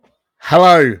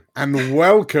Hello and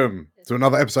welcome to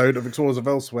another episode of Explorers of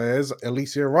Elsewhere's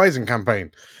Elysia Rising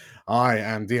campaign. I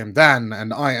am DM Dan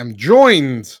and I am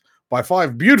joined by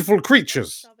 5 beautiful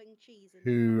creatures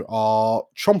who are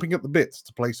chomping at the bit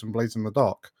to play some Blades in the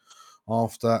Dark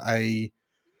after a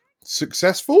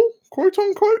successful,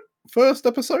 quote-unquote, first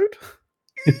episode.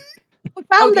 We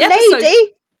found the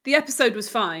lady! The episode was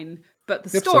fine, but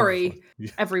the story,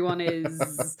 everyone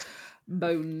is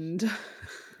boned.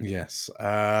 Yes.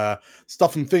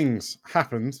 Stuff and things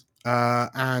happened,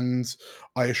 and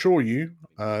I assure you,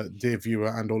 dear viewer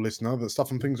and or listener, that stuff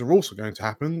and things are also going to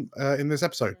happen in this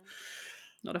episode.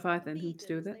 Not if I had anything to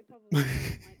do with it.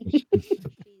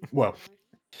 Well,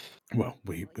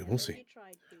 we will see.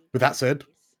 With that said,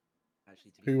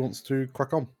 who wants to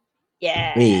crack on?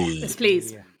 Yeah. Yes,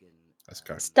 please. Let's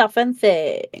go. Stuff and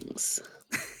things.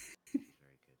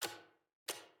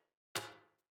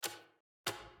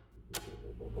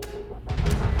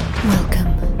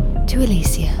 Welcome to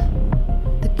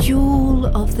Elysia, the jewel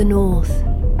of the north.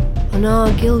 On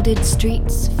our gilded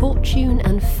streets, fortune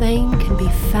and fame can be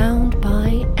found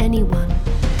by anyone.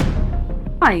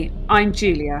 Hi, I'm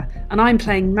Julia, and I'm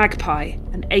playing Magpie,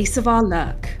 an ace of our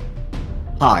lurk.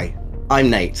 Hi,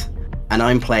 I'm Nate, and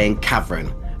I'm playing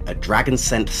Cavern, a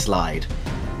dragon-scent slide.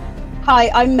 Hi,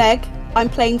 I'm Meg. I'm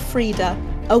playing Frida,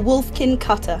 a wolfkin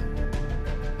cutter.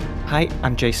 Hi,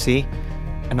 I'm JC,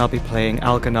 and I'll be playing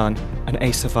Algernon, an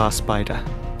ace of our spider.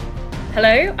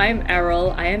 Hello, I'm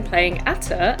Errol. I am playing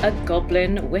Atta, a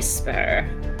goblin whisper.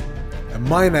 And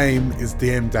my name is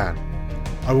DM Dan.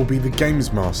 I will be the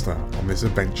games master on this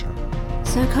adventure.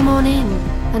 So come on in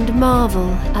and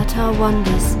marvel at our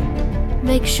wonders.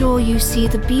 Make sure you see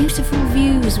the beautiful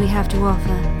views we have to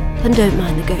offer, and don't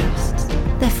mind the ghosts.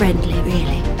 They're friendly,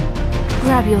 really.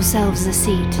 Grab yourselves a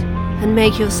seat and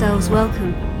make yourselves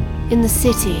welcome in the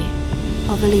city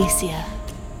of Elysia.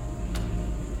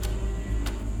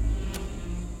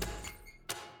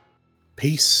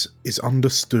 Peace is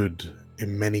understood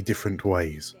in many different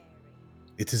ways.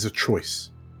 It is a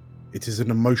choice. It is an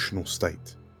emotional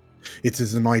state. It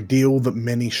is an ideal that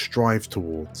many strive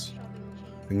towards.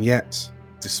 And yet,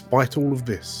 despite all of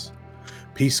this,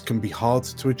 peace can be hard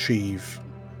to achieve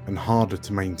and harder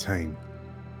to maintain.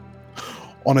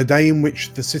 On a day in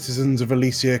which the citizens of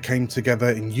Elysia came together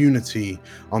in unity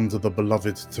under the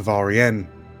beloved Pt1,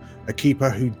 a keeper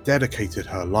who dedicated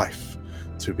her life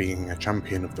to being a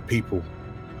champion of the people,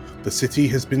 the city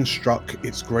has been struck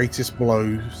its greatest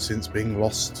blow since being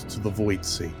lost to the Void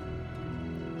Sea.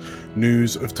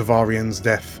 News of Pt1's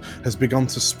death has begun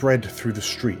to spread through the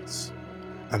streets,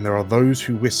 and there are those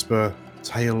who whisper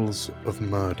tales of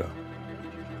murder.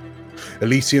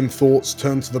 Elysian thoughts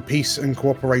turn to the peace and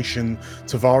cooperation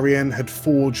Pt1 had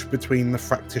forged between the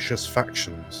fractious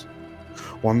factions,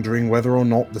 wondering whether or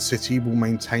not the city will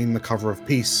maintain the cover of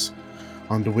peace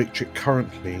under which it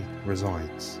currently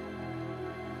resides.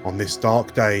 On this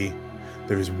dark day,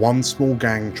 there is one small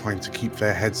gang trying to keep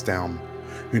their heads down,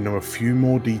 who know a few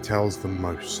more details than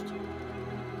most.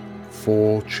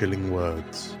 4 chilling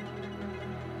words.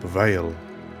 The veil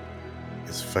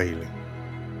is failing.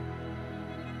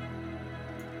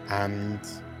 And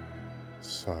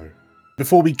so,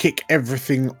 before we kick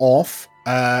everything off,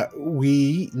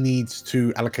 we need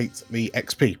to allocate the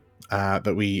XP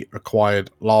that we acquired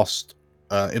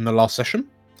in the last session.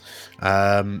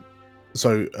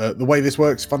 So the way this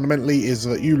works fundamentally is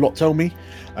that you lot tell me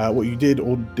what you did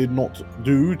or did not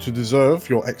do to deserve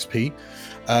your XP.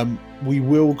 We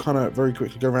will kind of very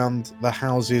quickly go around the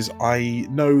houses. I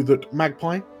know that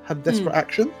Magpie had desperate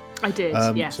action. I did,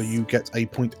 yes. So you get a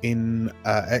point in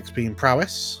XP in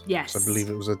prowess. Yes. So I believe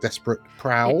it was a desperate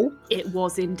prowl. It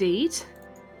was indeed.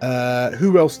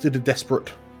 Who else did a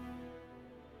desperate?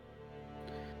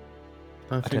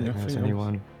 I don't think there's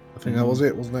anyone. I think that was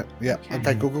it, wasn't it? Yeah.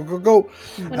 Okay, go.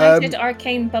 When I did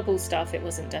arcane bubble stuff, it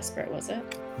wasn't desperate, was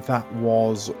it? That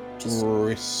was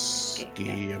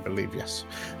risky, I believe, yes.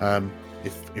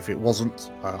 If it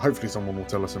wasn't, hopefully someone will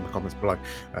tell us in the comments below,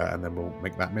 and then we'll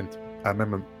make that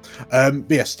amendment.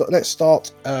 Yes, let's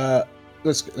start.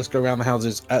 Let's go around the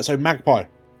houses. So Magpie.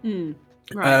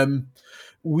 Right.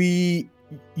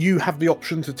 You have the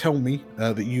option to tell me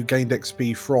that you gained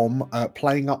XP from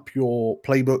playing up your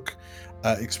playbook,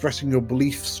 expressing your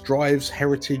beliefs, drives,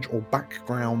 heritage, or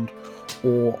background,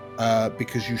 or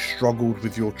because you struggled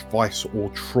with your vice or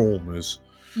traumas.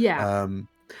 Yeah.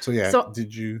 What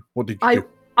did you do?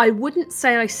 I wouldn't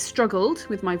say I struggled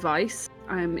with my vice.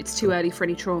 It's too early for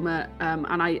any trauma,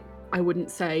 and I wouldn't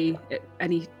say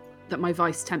that my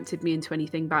vice tempted me into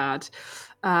anything bad.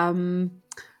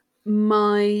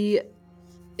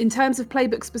 In terms of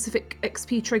playbook specific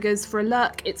XP triggers for a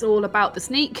lurk, it's all about the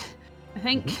sneak. I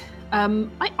think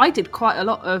I did quite a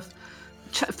lot of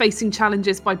facing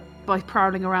challenges by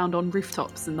prowling around on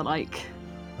rooftops and the like.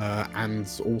 And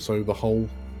also the whole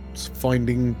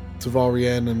finding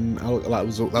Tavarien and that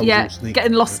was all sneak.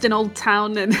 Getting lost in Old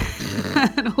Town and,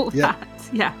 and all that.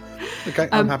 Yeah. Okay,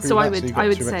 I'm happy so with that. I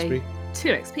would so say XP. 2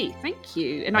 XP. Thank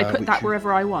you. And I put that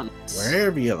wherever I want.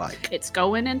 Wherever you like. It's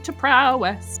going into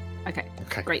prowess. Okay.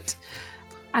 Great.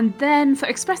 And then for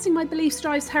expressing my beliefs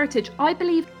drives heritage, I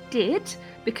believe did,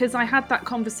 because I had that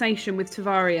conversation with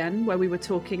Tavarien where we were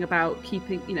talking about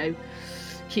keeping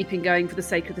going for the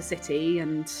sake of the city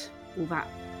and all that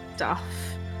stuff,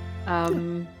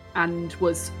 and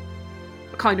was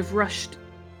kind of rushed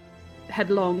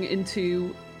headlong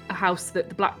into a house that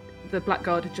the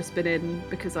Blackguard had just been in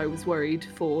because I was worried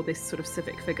for this sort of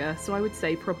civic figure. So I would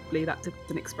say probably that's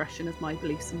an expression of my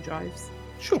beliefs and drives.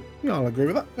 Sure, yeah, I'll agree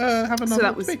with that. Have another So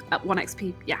that was at 1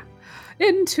 XP, yeah.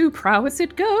 Into prowess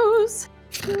it goes.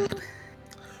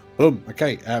 Boom.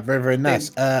 Okay, very, very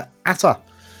nice. Atta,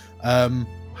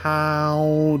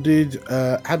 how did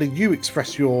you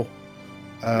express your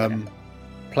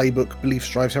playbook, beliefs,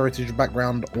 drives, heritage,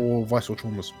 background, or visceral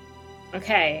traumas?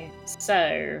 Okay,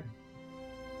 so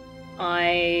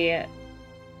I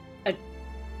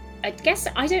guess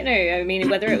I don't know. I mean,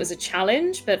 whether it was a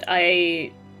challenge, but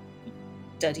I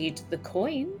studied the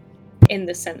coin in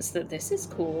the sense that this is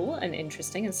cool and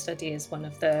interesting, and study is one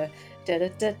of the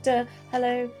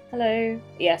hello.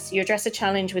 Yes, you address a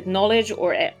challenge with knowledge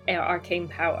or arcane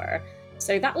power.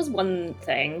 So that was one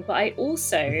thing, but I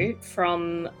also,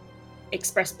 from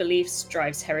express beliefs,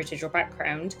 drives, heritage, or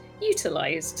background,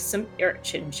 utilized some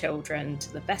urchin children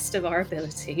to the best of our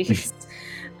abilities.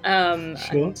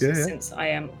 Since I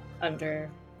am under,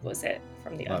 was it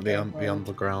from the underworld? The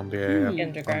underground, The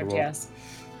underground, yes.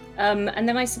 And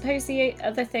then I suppose the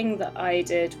other thing that I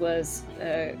did was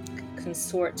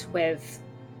consort with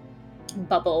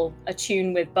Bubble,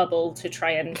 attune with Bubble to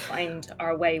try and find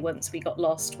our way once we got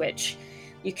lost, which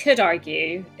you could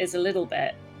argue is a little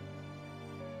bit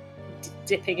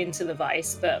dipping into the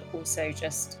vice, but also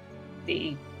just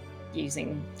the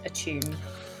using attune.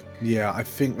 Yeah, I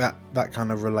think that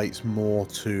kind of relates more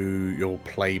to your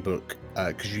playbook,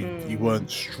 because you weren't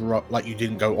struck, you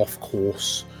didn't go off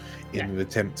course in an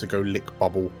attempt to go lick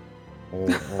Bubble, or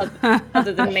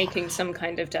other than making some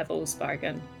kind of devil's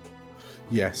bargain.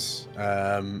 Yes,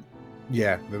 there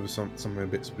was something a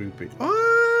bit spoopy.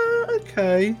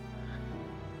 Okay.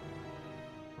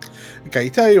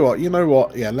 Tell you what,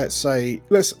 yeah,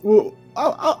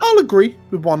 I'll agree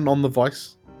with one on the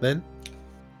vice then.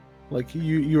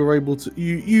 You were able to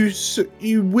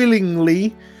you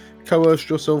willingly coerced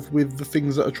yourself with the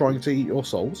things that are trying to eat your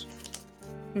souls.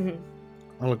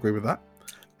 I'll agree with that.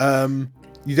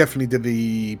 You definitely did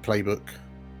the playbook,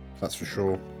 that's for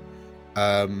sure.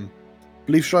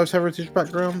 Belief drives, heritage,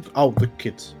 background. Oh, the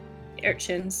kids,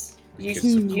 Urchins. Kids,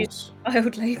 of course.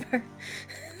 Child labour.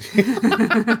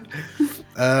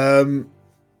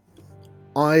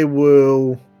 I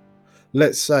will.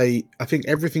 Let's say I think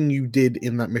everything you did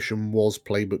in that mission was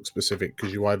playbook specific,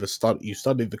 because you either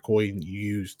studied the coin, you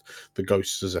used the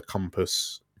ghosts as a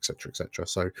compass, etc., etc.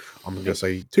 So I'm going to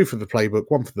say 2 for the playbook,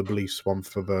 1 for the beliefs, 1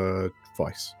 for the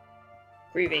vice.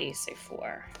 Groovy, so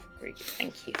 4. Groovy.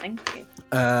 Thank you.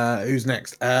 Who's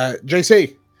next?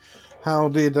 JC, how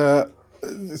did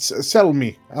sell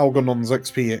me Algernon's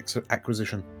XP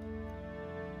acquisition?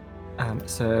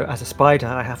 So as a spider,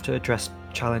 I have to address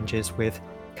challenges with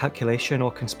calculation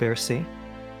or conspiracy.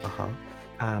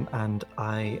 And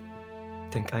I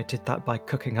think I did that by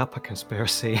cooking up a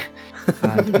conspiracy.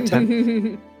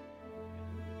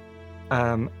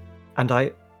 And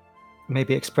I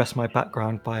maybe express my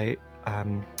background by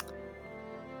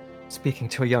speaking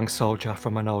to a young soldier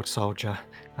from an old soldier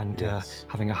and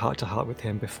having a heart-to-heart with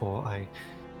him before I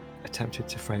attempted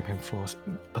to frame him for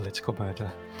political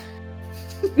murder.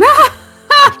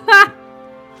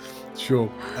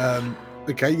 Sure.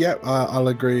 Okay. Yeah. I'll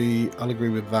agree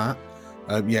with that.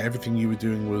 Everything you were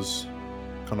doing was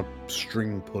kind of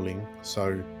string pulling.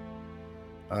 So,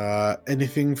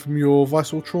 anything from your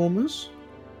visceral traumas?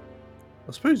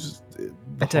 I suppose.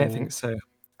 I don't think so.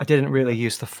 I didn't really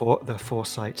use the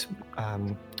foresight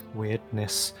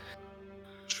weirdness.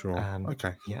 Sure.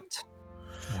 Okay. Yet.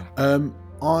 Yeah.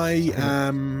 I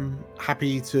am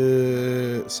happy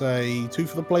to say 2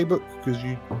 for the playbook,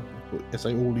 because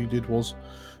all you did was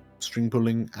string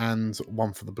pulling, and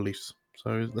 1 for the beliefs.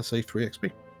 So let's say 3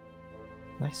 XP.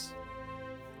 Nice.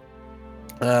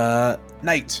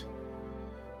 Nate.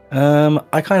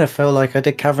 I kind of feel like I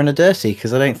did Cavern a dirty,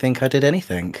 because I don't think I did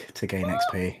anything to gain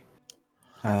XP.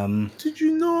 Did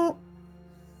you not?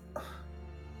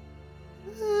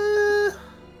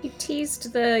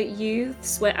 teased the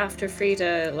youths after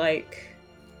Frida,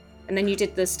 and then you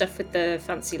did the stuff with the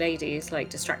fancy ladies, like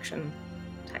distraction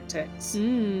tactics,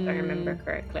 if I remember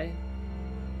correctly.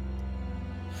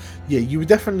 Yeah, you were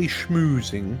definitely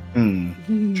schmoozing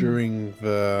during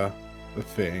the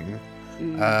thing.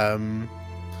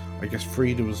 I guess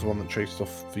Frida was the one that chased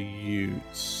off the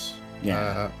Utes.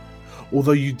 Yeah.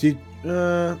 Although you did,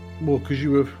 because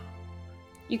you were...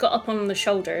 You got up on the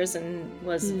shoulders and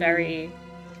was very...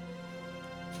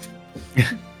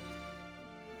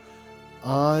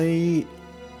 Okay,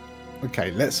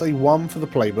 let's say 1 for the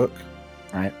playbook.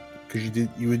 Right. Because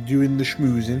you were doing the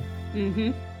schmoozing.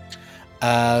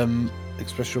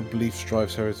 Express your beliefs,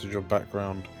 drives, heritage, or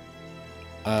background.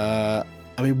 I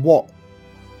mean, what?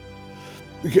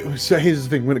 So here's the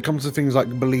thing: when it comes to things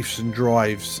like beliefs and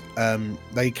drives,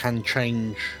 they can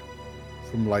change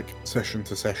from session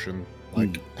to session,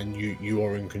 and you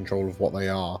are in control of what they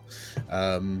are.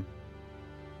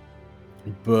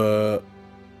 But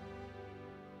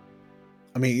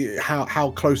I mean,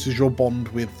 how close is your bond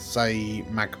with, say,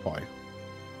 Magpie?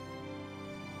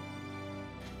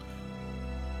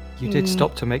 You did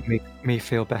stop to make me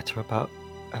feel better about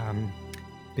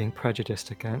being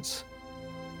prejudiced against.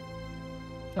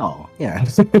 Oh, yeah.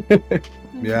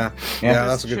 Yeah,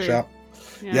 that's a good shout.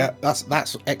 Yeah, that's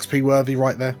XP worthy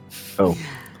right there. Oh,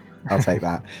 I'll take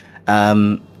that.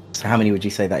 So how many would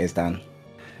you say that is, Dan?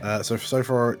 So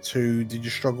far at 2. Did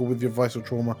you struggle with your vital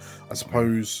trauma? I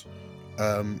suppose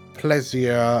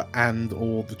Pleasure and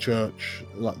or the church,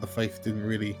 the faith, didn't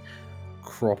really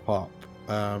crop up.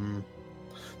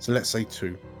 So let's say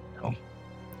 2. Oh.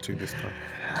 2 this time.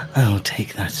 I'll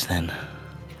take that then.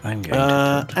 I'm going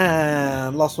to take...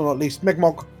 And last but not least,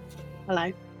 Megmog.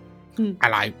 Hello.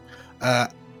 Hello.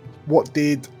 What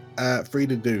did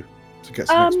Frida do to get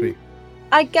some XP?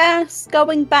 I guess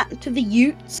going back to the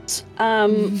Utes,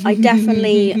 I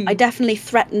definitely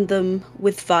threatened them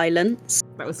with violence.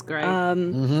 That was great.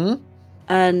 And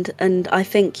I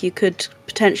think you could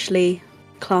potentially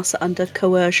class it under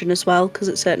coercion as well, because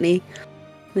it certainly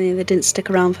they didn't stick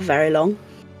around for very long.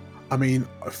 I mean,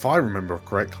 if I remember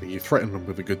correctly, you threatened them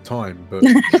with a good time, but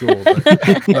sure.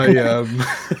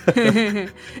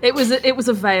 It was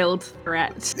a veiled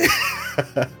threat,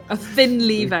 a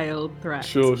thinly veiled threat.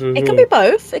 Sure. It can be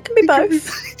both.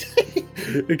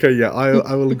 Okay, yeah,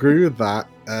 I will agree with that.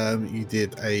 You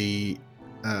did a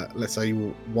let's say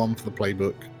 1 for the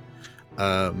playbook.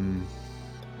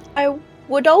 I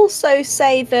would also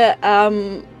say that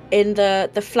in the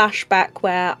flashback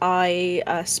where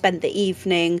I spent the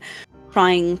evening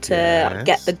trying to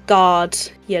get the guard,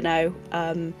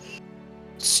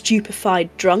 stupefied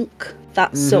drunk,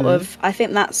 that's sort of, I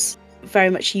think that's very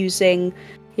much using,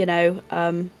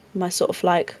 my sort of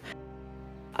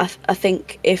I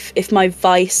think if my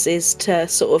vice is to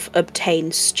sort of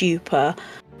obtain stupor,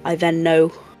 I then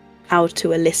know how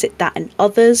to elicit that in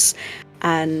others.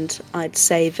 And I'd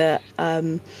say that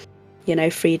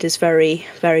Frida's very,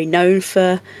 very known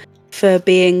for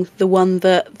being the one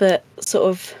that sort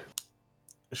of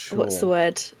what's the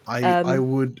word? I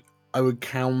would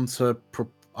counter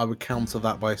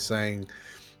that by saying,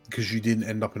 because you didn't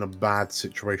end up in a bad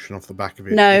situation off the back of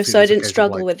it. No, so I didn't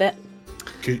struggle with it.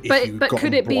 But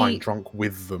could it be drunk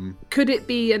with them? Could it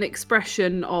be an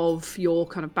expression of your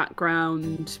kind of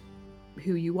background,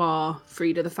 who you are,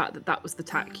 Frida? The fact that was the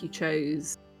tack you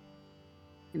chose.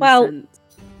 Well,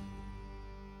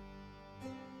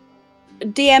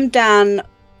 DM Dan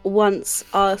once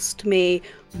asked me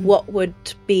what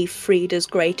would be Frida's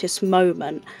greatest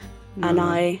moment, and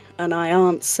I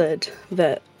answered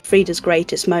that Frida's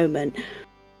greatest moment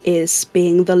is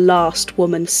being the last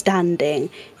woman standing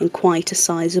in quite a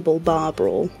sizable bar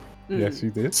brawl. Yes, you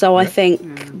did. So I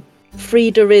think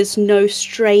Frida is no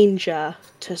stranger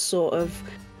to sort of,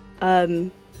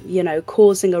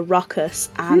 causing a ruckus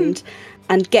and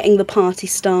getting the party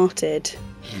started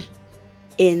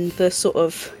in the sort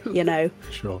of,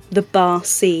 the bar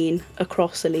scene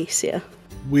across Elysia.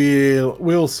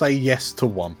 We'll say yes to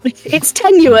 1. It's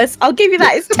tenuous. I'll give you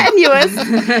that. It's tenuous.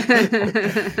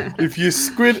 If you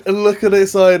squint and look at it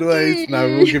sideways, no,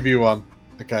 we'll give you 1.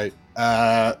 Okay.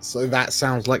 So that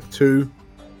sounds like 2.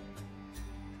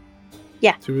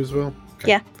 Yeah. 2 as well. Okay.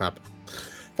 Yeah. Fab.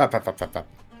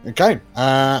 Okay.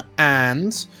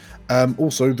 And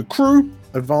also the crew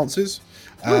advances.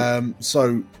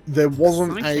 So there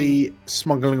wasn't a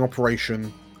smuggling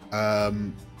operation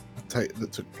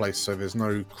that took place, so there's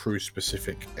no crew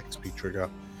specific XP trigger.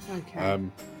 Okay.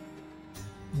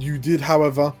 You did,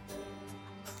 however,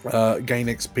 gain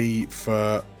XP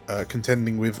for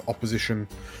contending with opposition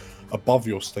above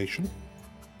your station,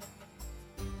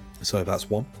 so that's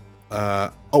 1.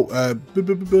 Mark,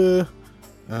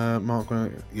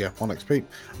 1 XP.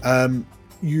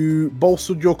 You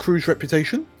bolstered your crew's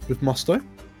reputation with Musto.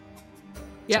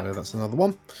 Yep. So that's another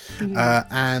one.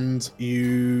 Mm-hmm. And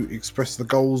you express the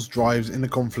goals, drives, inner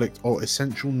conflict, or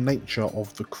essential nature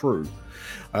of the crew.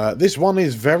 This one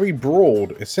is very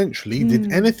broad. Essentially,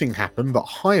 did anything happen that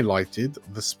highlighted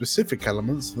the specific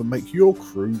elements that make your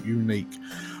crew unique?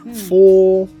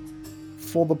 For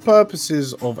the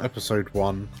purposes of episode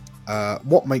 1,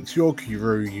 what makes your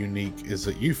crew unique is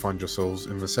that you find yourselves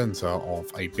in the center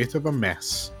of a bit of a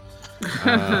mess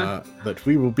that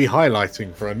we will be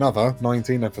highlighting for another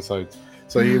 19 episodes.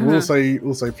 So you will say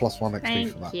also plus 1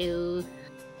 XP for that. Thank you.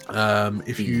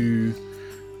 If you,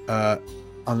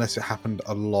 unless it happened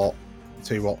a lot, I'll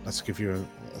tell you what. Let's give you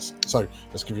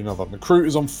another. The crew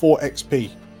is on 4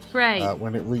 XP. Great.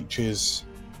 When it reaches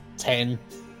 10,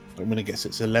 and when it gets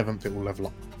its 11th, it will level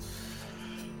up.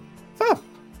 Fab.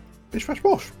 Bish bash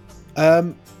bosh.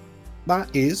 That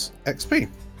is XP.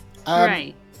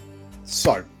 Right.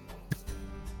 So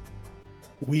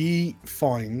we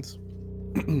find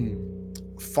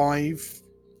 5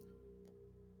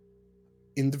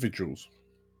 individuals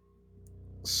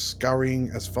scurrying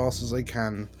as fast as they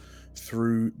can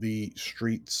through the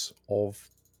streets of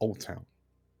Old Town,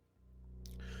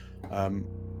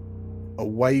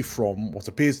 away from what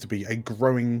appears to be a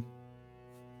growing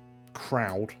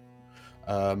crowd,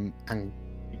 and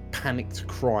panicked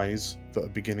cries that are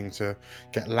beginning to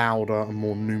get louder and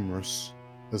more numerous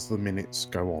as the minutes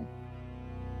go on.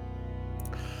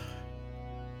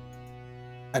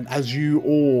 And as you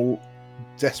all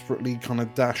desperately kind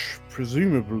of dash,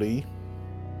 presumably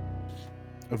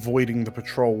avoiding the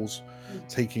patrols,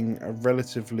 taking a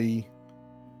relatively...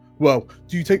 Well,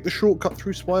 do you take the shortcut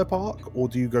through Spire Park, or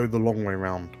do you go the long way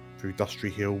round through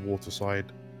Dustry Hill,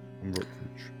 Waterside, and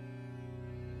Rookridge?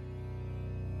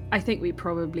 I think we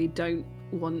probably don't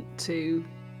want to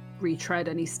retread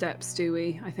any steps, do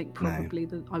we? I think probably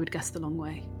I would guess the long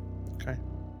way. Okay.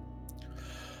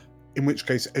 In which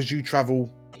case, as you travel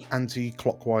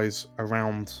anti-clockwise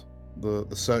around the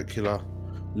circular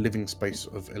living space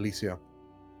of Elysia,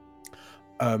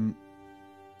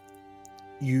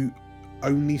 you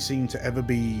only seem to ever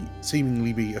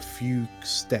seemingly be a few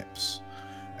steps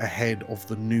ahead of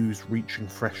the news reaching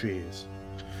fresh ears.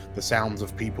 The sounds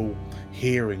of people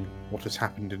hearing what has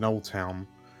happened in Old Town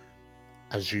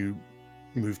as you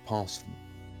move past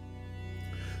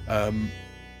them.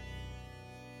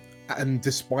 And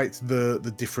despite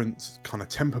the different kind of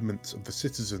temperaments of the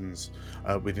citizens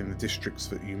within the districts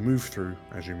that you move through,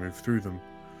 as you move through them,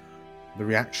 the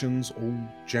reactions all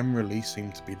generally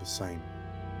seem to be the same.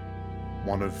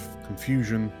 One of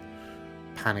confusion,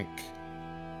 panic,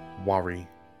 worry,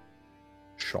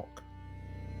 shock.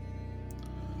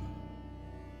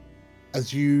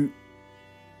 As you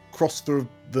cross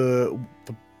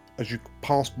as you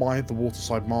pass by the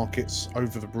waterside markets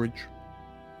over the bridge,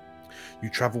 you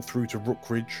travel through to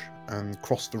Rookridge and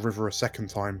cross the river a second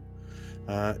time.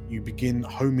 You begin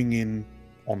homing in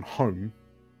on home,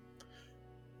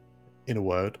 in a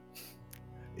word,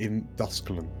 in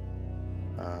Duskland.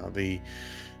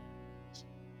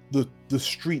 The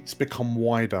streets become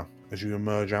wider as you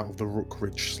emerge out of the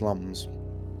Rookridge slums,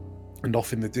 and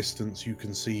off in the distance you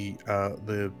can see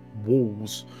the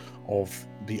walls of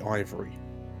the Ivory,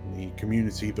 the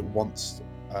community that once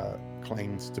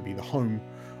claimed to be the home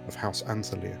of House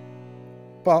Antalya,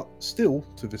 but still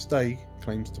to this day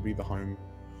claims to be the home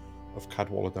of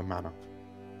Cadwallader Manor.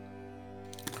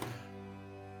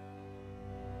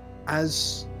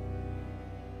 As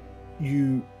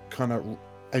you're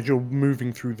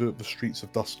moving through the streets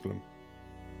of Duskland,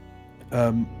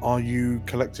 are you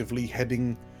collectively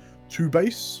heading to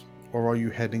base, or are you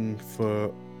heading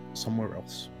for somewhere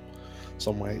else,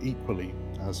 somewhere equally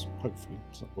as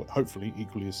hopefully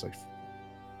equally as safe?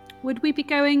 Would we be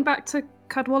going back to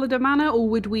Cadwallader Manor, or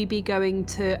would we be going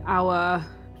to our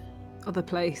other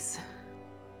place?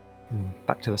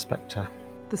 Back to the Spectre.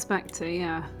 The Spectre,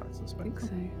 yeah. Back to the Spectre. I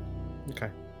think so.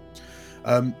 Okay.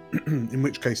 In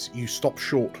which case, you stop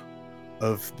short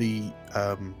of the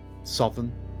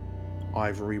southern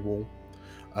Ivory Wall,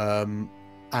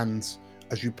 and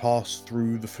as you pass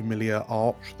through the familiar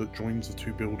arch that joins the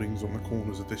two buildings on the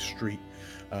corners of this street,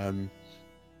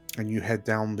 and you head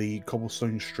down the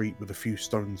cobblestone street with a few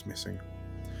stones missing,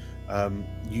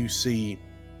 you see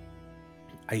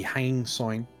a hanging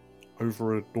sign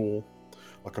over a door,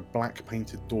 like a black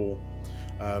painted door,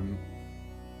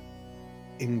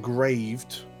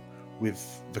 engraved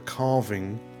with the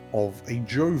carving of a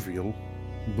jovial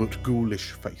but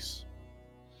ghoulish face,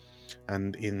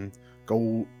 and in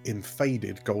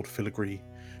faded gold filigree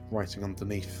writing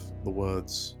underneath the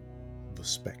words, "The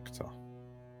Spectre."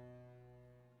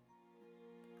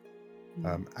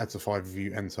 As the five of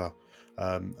you enter,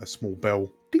 a small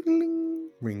bell ding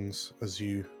rings as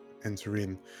you enter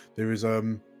in. There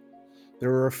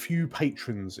are a few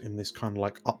patrons in this kind of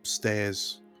like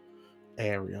upstairs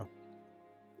area.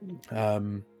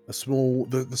 The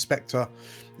Spectre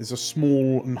is a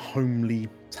small and homely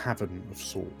tavern of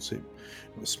sorts.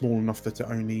 It's small enough that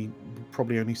it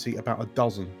probably only seat about a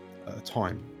dozen at a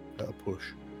time at a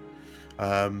push.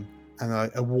 And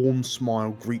a warm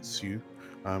smile greets you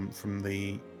from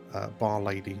the bar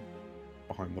lady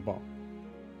behind the bar.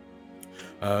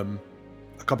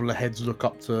 A couple of heads look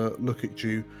up to look at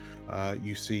you.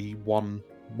 You see one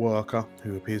worker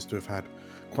who appears to have had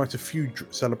quite a few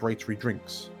celebratory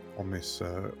drinks on this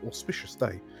auspicious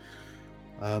day.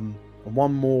 And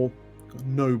one more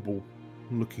noble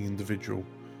looking individual,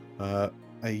 a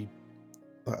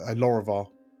Lorivar,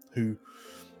 who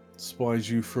spies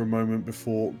you for a moment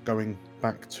before going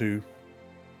back to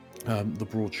the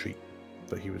broadsheet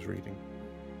that he was reading.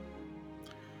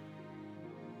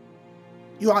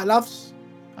 "You right, loves?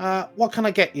 What can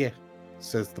I get you?"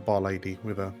 says the bar lady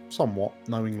with a somewhat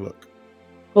knowing look.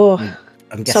 Oh,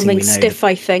 I'm guessing something we know stiff,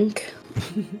 I think.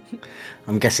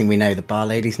 I'm guessing we know the bar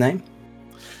lady's name.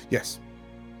 Yes.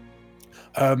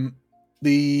 I'll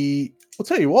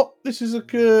tell you what. This is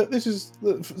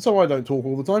so I don't talk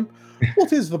all the time.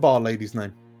 What is the bar lady's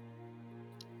name?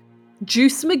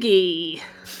 Juice McGee.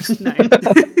 No.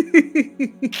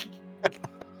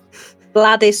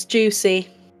 Gladys Juicy.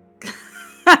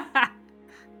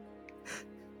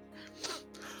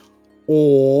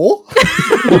 Or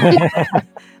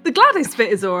The Gladys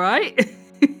bit is all right.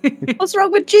 What's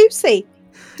wrong with Juicy?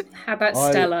 How about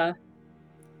Stella?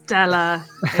 Stella.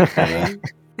 Okay.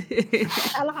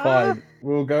 fine,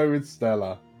 we'll go with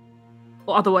Stella.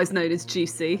 Or otherwise known as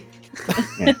Juicy.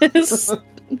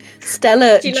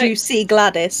 Stella She Juicy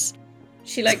Gladys.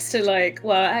 She likes to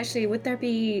well, actually, would there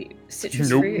be citrus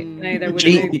Nope. fruit? No, there would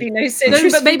Gee. be no No,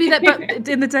 citrus but maybe fruit. but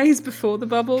in the days before the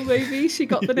bubble, maybe she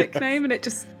got the nickname and it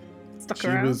just stuck She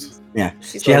around. was. Yeah,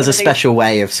 She's she got has a one of these- special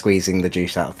way of squeezing the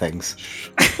juice out of things.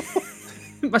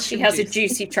 She Mushroom has a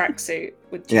juice. juicy tracksuit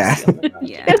with juicy Yeah. on the back.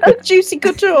 Yeah. Juicy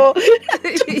couture.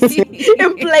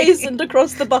 Emblazoned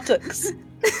across the buttocks.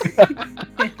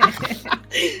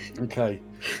 Okay.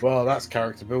 Well, that's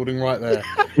character building right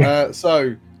there.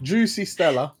 So, Juicy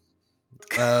Stella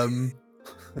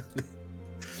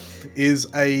is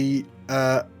a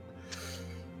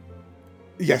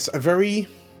very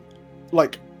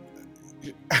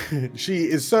she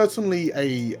is certainly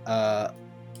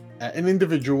an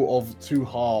individual of two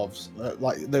halves.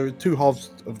 There are two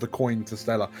halves of the coin to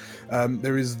Stella.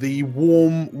 There is the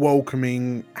warm,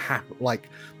 welcoming,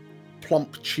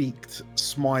 plump-cheeked,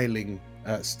 smiling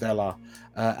Stella,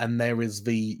 and there is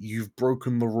the "you've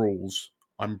broken the rules,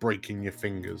 I'm breaking your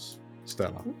fingers"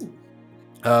 Stella.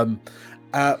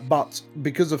 But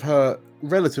because of her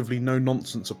relatively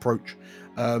no-nonsense approach,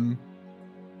 the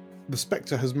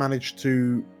Spectre has managed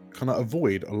to kind of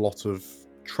avoid a lot of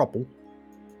trouble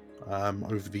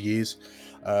over the years.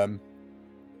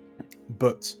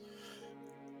 But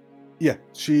yeah,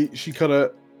 she's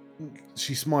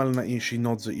smiling at you, she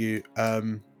nods at you.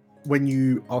 When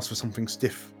you ask for something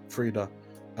stiff, Frida,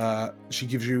 she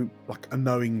gives you like a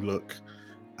knowing look.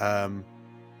 Are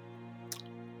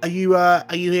you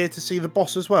here to see the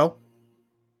boss as well?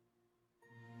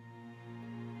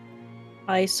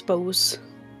 I suppose.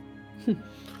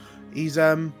 He's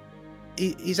out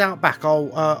back.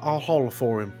 I'll holler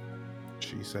for him,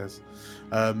 she says.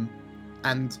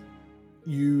 And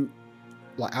you,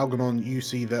 like Algernon, you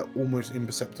see that almost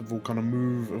imperceptible kind of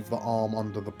move of the arm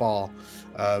under the bar,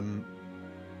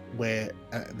 where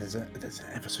there's an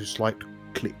ever so slight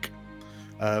click.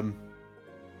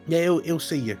 Yeah, he'll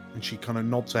see you, and she kind of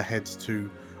nods her head to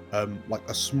like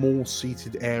a small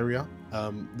seated area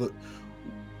that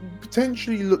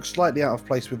potentially looks slightly out of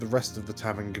place with the rest of the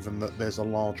tavern, given that there's a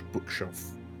large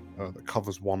bookshelf that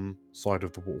covers one side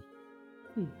of the wall.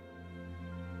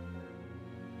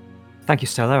 Thank you,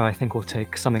 Stella. I think we'll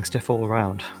take something stiff all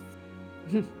around.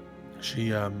 She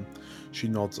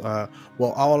nods.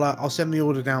 Well, I'll send the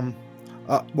order down.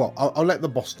 I'll let the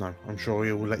boss know. I'm sure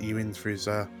he'll let you in for his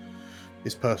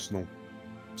personal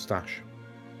stash.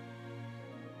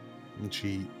 And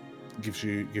she gives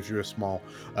you a smile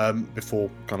before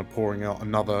kind of pouring out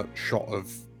another shot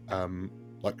of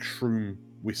like shroom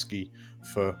whiskey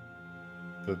for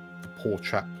the poor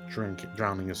chap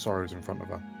drowning his sorrows in front of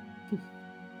her.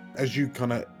 As you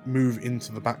kind of move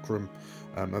into the back room,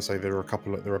 I say there are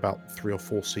about 3 or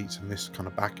 4 seats in this kind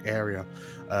of back area,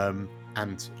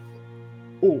 and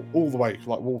all the way,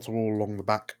 like wall to wall along the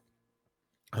back,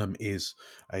 is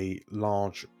a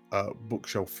large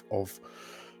bookshelf of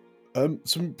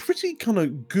some pretty kind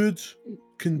of good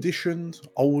conditioned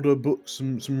older books,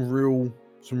 some real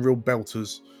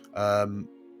belters.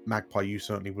 Magpie, you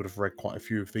certainly would have read quite a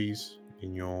few of these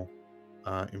in your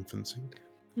infancy.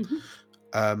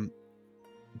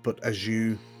 But as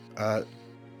you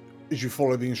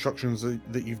follow the instructions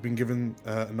that you've been given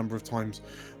a number of times,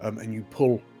 and you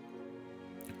pull,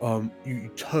 you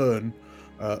turn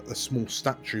a small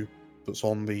statue that's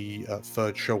on the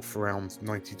third shelf around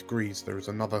 90 degrees. There is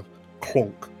another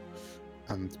clonk,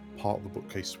 and part of the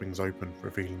bookcase swings open,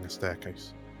 revealing a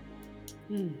staircase.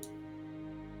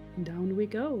 Down we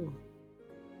go.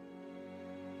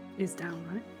 Is down,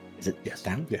 right? Is it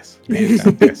down? Yes.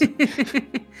 Down, yes.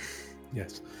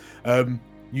 Yes.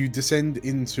 You descend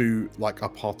into like a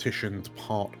partitioned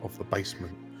part of the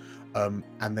basement,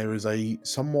 and there is a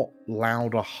somewhat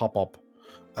louder hubbub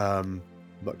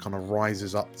that kind of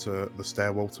rises up to the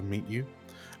stairwell to meet you.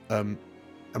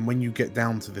 And when you get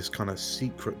down to this kind of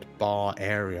secret bar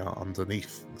area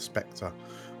underneath the Spectre,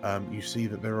 you see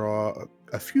that there are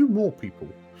a few more people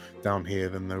down here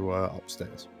than there were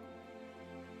upstairs.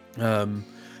 And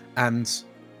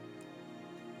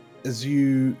as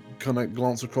you kind of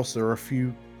glance across, there are a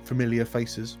few familiar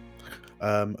faces,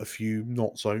 a few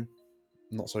not so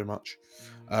much,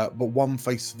 but one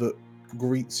face that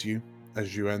greets you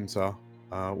as you enter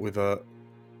with a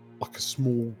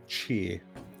small cheer,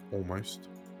 almost,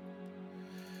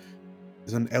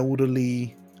 is an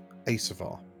elderly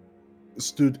Asavar,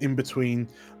 stood in between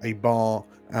a bar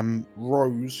and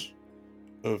rows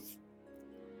of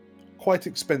quite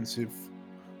expensive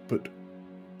but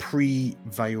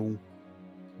pre-veil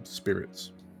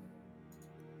spirits.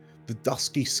 The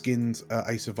dusky-skinned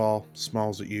Asavar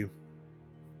smiles at you,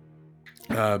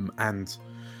 and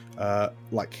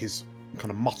like his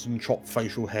kind of mutton chop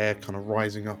facial hair kind of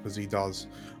rising up as he does,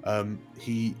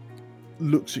 he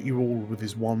looks at you all with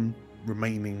his one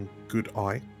remaining good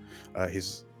eye,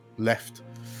 his left,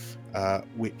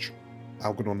 which,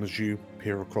 Algernon, as you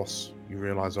peer across, you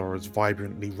realise is as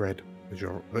vibrantly red as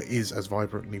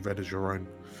your own.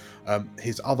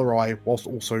 His other eye, whilst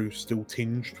also still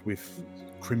tinged with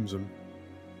crimson,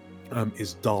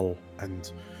 is dull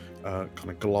and kind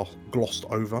of glossed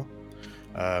over,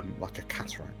 like a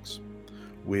cataract's,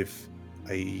 with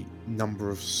a number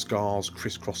of scars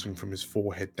crisscrossing from his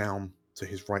forehead down to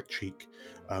his right cheek,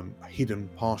 hidden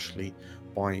partially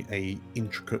by a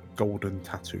intricate golden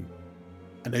tattoo.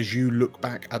 And as you look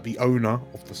back at the owner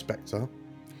of the Spectre,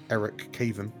 Eric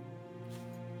Caven,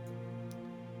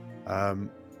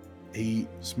 he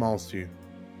smiles to you.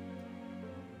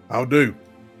 How do?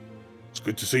 It's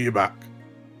good to see you back.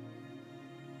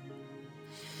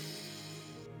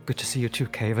 Good to see you too,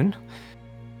 Caven.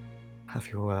 Have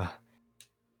you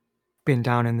been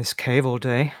down in this cave all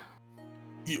day?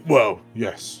 Well,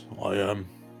 yes. I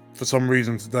for some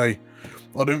reason today,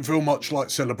 I didn't feel much like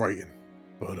celebrating.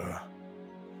 But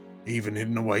even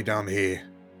hidden away down here,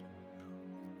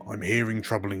 I'm hearing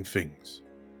troubling things.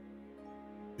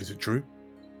 Is it true?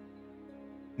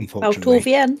 Unfortunately.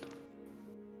 Altovian.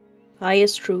 Aye,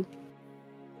 it's true.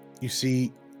 You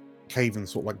see Caven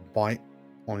sort of like bite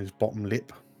on his bottom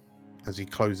lip as he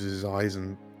closes his eyes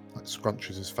and like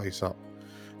scrunches his face up,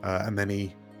 and then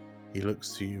he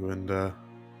looks to you and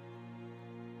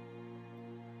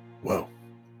well,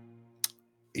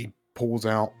 he pulls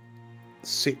out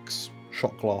 6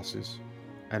 shot glasses,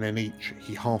 and in each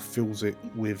he half fills it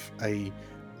with a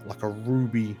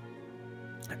ruby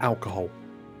alcohol,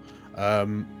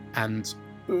 and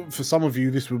for some of you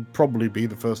this would probably be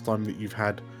the first time that you've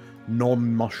had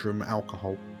non-mushroom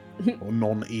alcohol or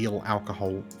non-eel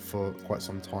alcohol for quite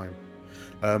some time,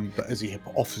 but as he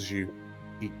offers you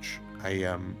each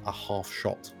a half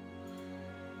shot,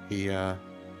 he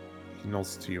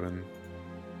nods to you and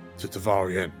to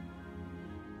Tavarian.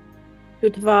 To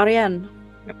Tavarian.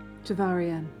 Yep,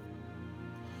 Tavarian.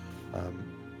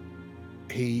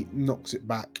 He knocks it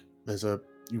back.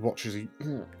 You watch as he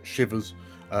shivers.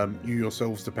 You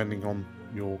yourselves, depending on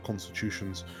your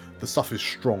constitutions, the stuff is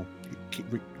strong.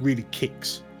 It really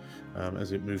kicks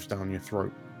as it moves down your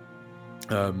throat,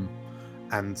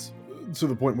 and to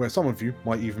the point where some of you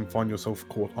might even find yourself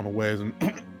caught unawares and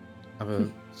have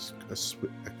a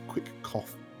quick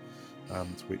cough,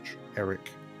 to which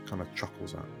Eric kind of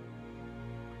chuckles at.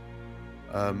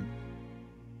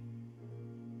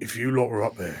 If you lot were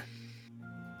up there,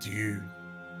 do you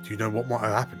know what might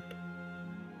have happened?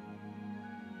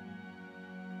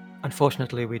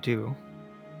 Unfortunately, we do.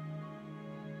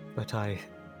 But I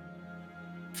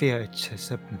fear it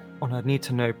is on a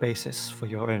need-to-know basis for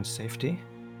your own safety.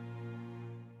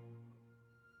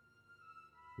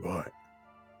 Right.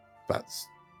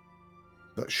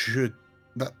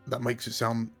 That makes it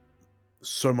sound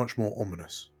so much more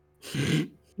ominous.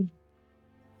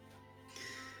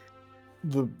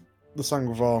 The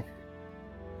Sangrevar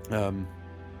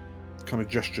kind of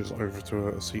gestures over to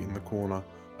a seat in the corner.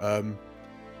 I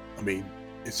mean,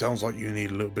 it sounds like you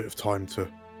need a little bit of time to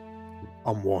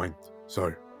unwind,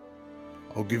 so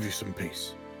I'll give you some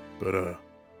peace. But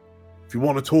if you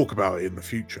want to talk about it in the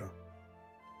future,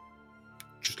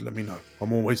 just let me know.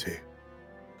 I'm always here.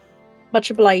 Much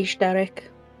obliged,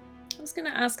 Derek. I was going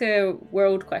to ask a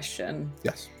world question.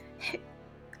 Yes.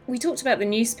 We talked about the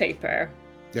newspaper.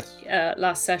 Yes.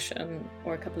 Last session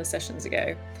or a couple of sessions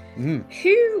ago. Mm.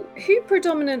 Who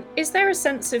predominant? Is there a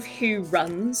sense of who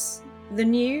runs the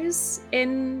news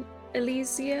in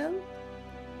Elysia?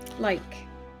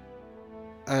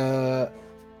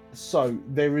 So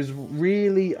there is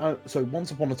really so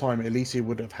once upon a time Elysia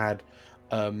would have had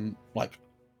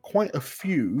quite a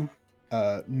few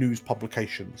news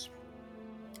publications,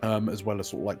 as well as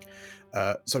sort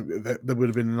of so there would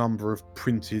have been a number of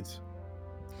printed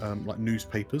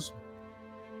newspapers,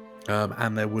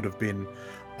 and there would have been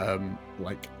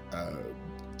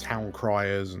town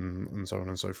criers and so on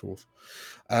and so forth.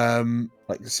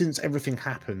 Since everything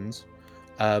happened,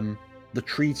 the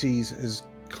treatise has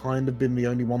kind of been the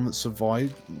only one that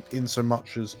survived, in so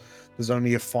much as there's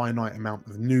only a finite amount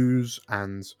of news,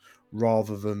 and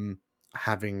rather than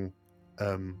having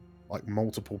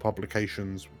multiple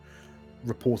publications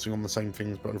reporting on the same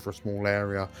things but over a small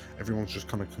area, everyone's just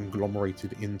kind of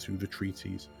conglomerated into the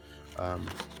treatise.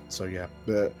 So yeah,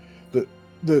 the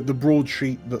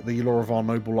broadsheet that the Loravar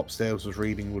noble upstairs was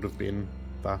reading would have been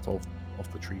that of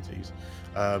the treatise,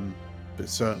 but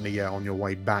certainly, yeah, on your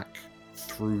way back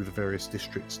through the various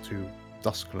districts to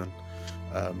Duskland,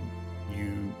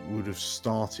 you would have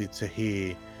started to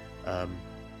hear,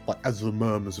 as the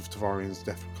murmurs of Tavarian's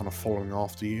death were kind of following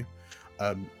after you,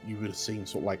 you would have seen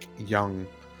sort of young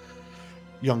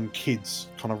kids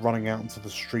kind of running out into the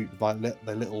street with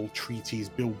their little treatise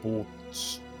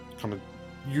billboards, kind of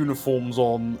uniforms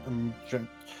on, and murder,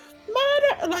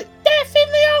 death in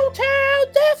the old town,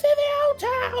 death in the old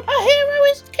town, a hero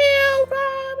is killed,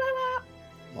 blah, blah,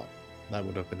 blah. That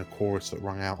would have been a chorus that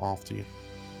rang out after you.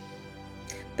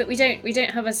 But we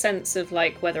don't have a sense of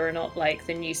whether or not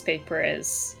the newspaper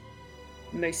is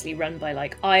mostly run by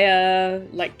Aya,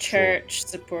 church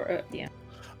support. Yeah.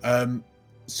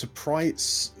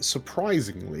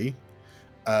 Surprisingly,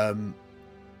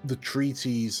 the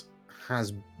treatise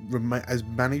has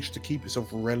managed to keep itself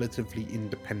relatively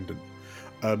independent,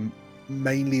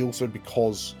 mainly also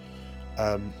because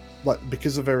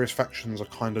the various factions are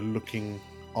kind of looking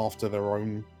after their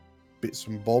own bits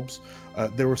and bobs.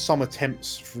 There were some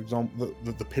attempts, for example,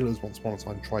 the Pillars once upon a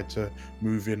time tried to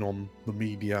move in on the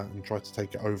media and tried to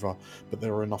take it over, but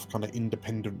there were enough kind of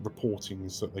independent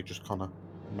reportings that they just kind of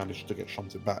managed to get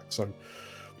shunted back. So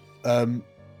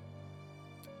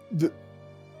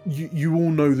you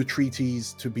all know the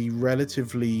treatise to be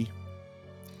relatively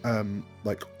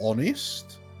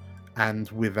honest,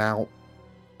 and without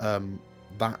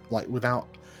without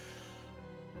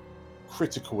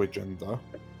critical agenda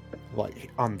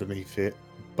underneath it,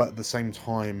 but at the same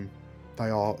time they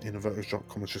are, in inverted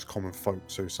commas, just common folk,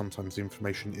 so sometimes the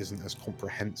information isn't as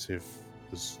comprehensive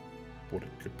as what it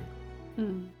could be.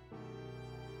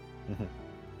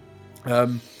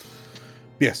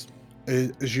 Yes,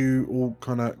 as you all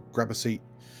kind of grab a seat,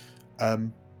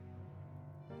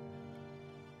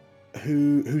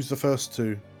 who's the first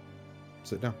to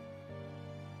sit down?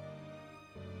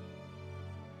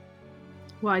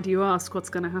 Why do you ask? What's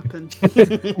going to happen?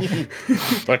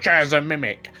 The chair's a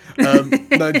mimic.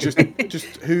 No, just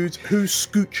who's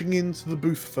scooching into the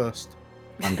booth first?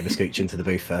 I'm going to scooch into the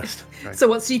booth first. Okay.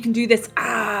 So you can do this.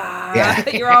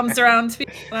 Put your arms around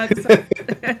people.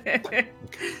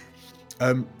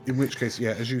 In which case,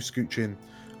 yeah, as you scooch in,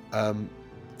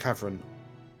 Cavern,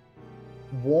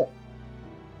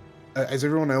 as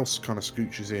everyone else kind of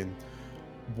scooches in,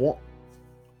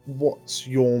 what's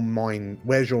your mind?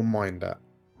 Where's your mind at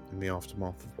in the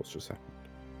aftermath of what's just happened?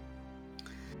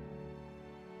 I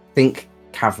think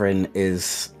Cavern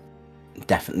is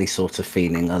definitely sort of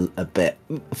feeling a bit,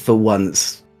 for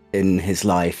once in his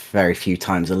life, very few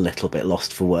times, a little bit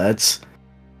lost for words.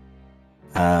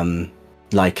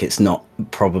 It's not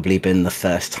probably been the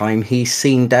first time he's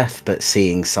seen death, but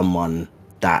seeing someone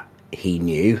that he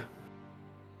knew,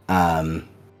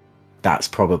 that's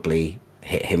probably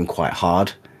hit him quite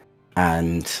hard.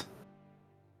 And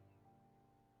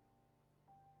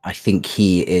I think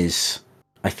he's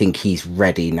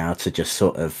ready now to just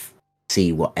sort of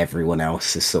see what everyone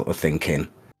else is sort of thinking.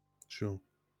 Sure.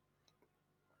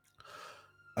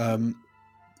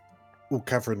 Well,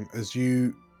 Catherine, as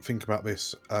you think about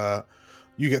this,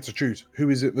 you get to choose. Who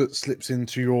is it that slips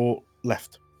into your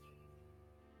left?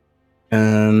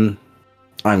 I'm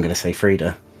going to say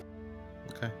Frida.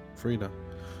 Okay, Frida.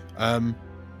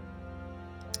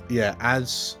 Yeah,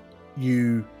 as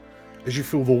you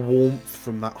feel the warmth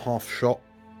from that half shot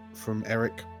from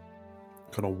Eric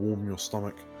kind of warm your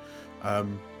stomach,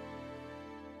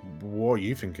 what are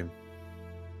you thinking?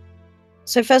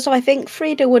 So first of all, I think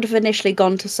Frida would have initially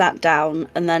gone to sat down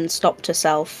and then stopped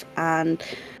herself and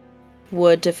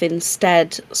would have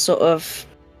instead sort of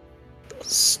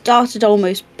started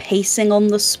almost pacing on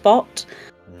the spot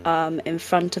in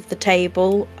front of the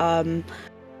table.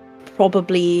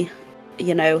 Probably,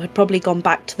 had probably gone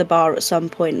back to the bar at some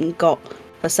point and got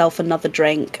herself another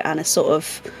drink and a sort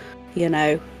of,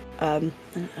 kind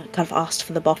of asked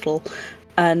for the bottle,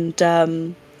 and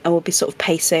will be sort of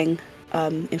pacing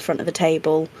in front of the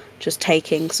table, just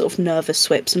taking sort of nervous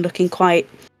swips and looking quite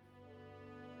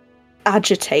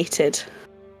agitated.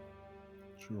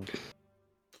 Sure.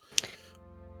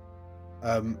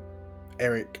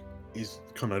 Eric is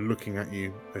kind of looking at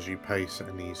you as you pace,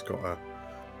 and he's got a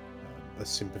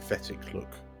sympathetic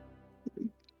look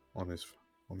on his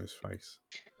face,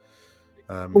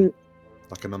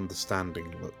 like an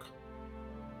understanding look.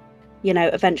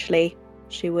 Eventually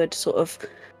she would sort of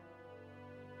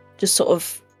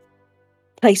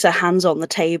place her hands on the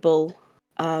table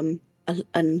and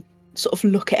sort of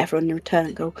look at everyone in return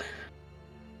and go,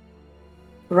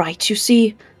 right, you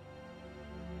see,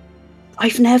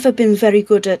 I've never been very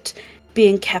good at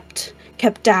being kept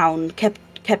down,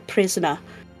 kept prisoner.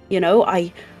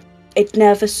 It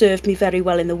never served me very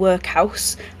well in the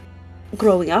workhouse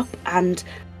growing up, and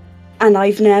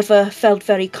I've never felt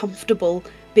very comfortable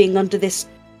being under this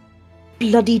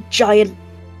bloody giant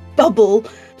bubble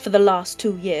for the last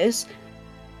 2 years.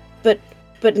 But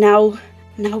now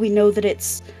we know that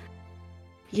it's,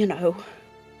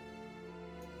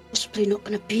 possibly not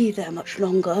going to be there much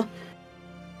longer.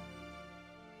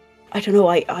 I don't know.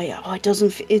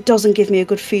 It doesn't give me a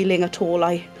good feeling at all.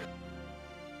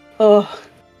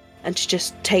 And she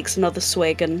just takes another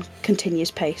swig and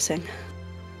continues pacing.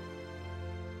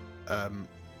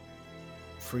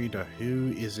 Frida,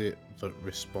 who is it that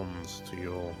responds to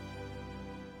your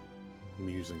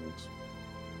musings?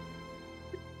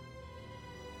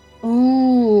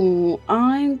 Oh,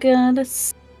 I'm gonna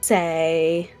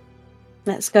say,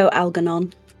 let's go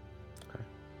Algernon.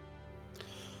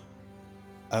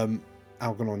 Okay.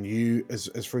 Algernon, you, as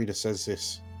Frida says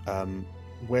this,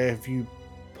 where have you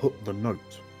put the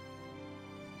note?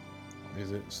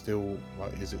 Is it still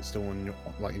in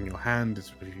your hand?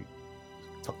 Have you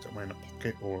tucked it away in a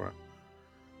pocket or?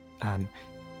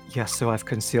 Yes. So I've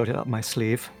concealed it up my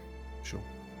sleeve. Sure.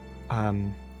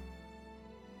 And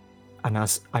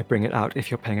as I bring it out, if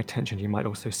you're paying attention, you might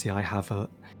also see I have a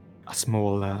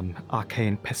small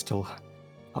arcane pistol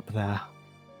up there.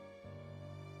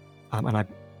 And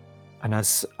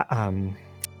as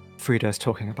Frida is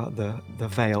talking about the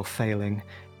veil failing,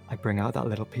 I bring out that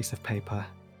little piece of paper,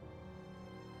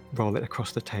 roll it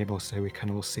across the table so we can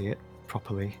all see it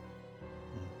properly.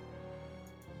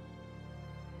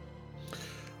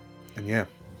 And yeah,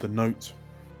 the note,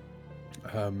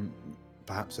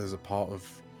 perhaps there's a part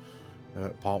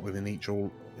within each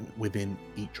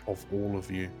of all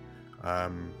of you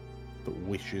that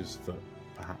wishes that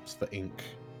perhaps the ink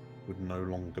would no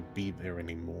longer be there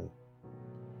anymore,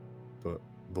 but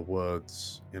the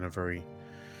words in a very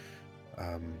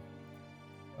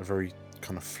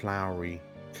kind of flowery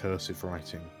cursive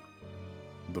writing: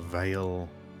 the veil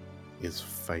is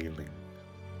failing.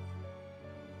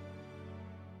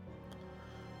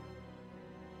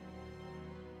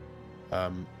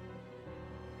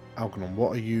 Algernon,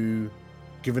 what are you,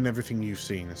 given everything you've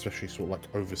seen, especially sort of like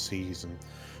overseas and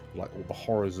like all the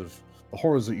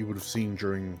horrors that you would have seen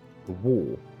during the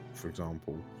war, for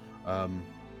example,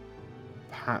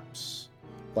 perhaps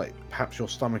your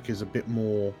stomach is a bit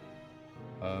more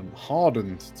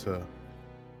hardened to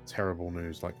terrible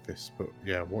news like this. But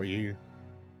yeah,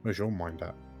 where's your mind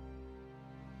at?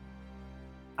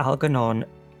 Algernon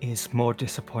is more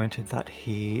disappointed that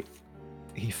he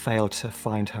failed to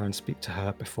find her and speak to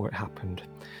her before it happened.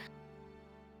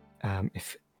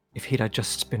 If he'd had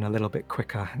just been a little bit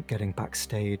quicker getting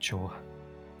backstage or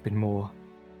been more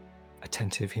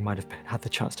attentive, he might have had the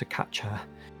chance to catch her.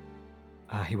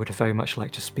 He would have very much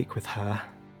liked to speak with her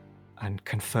and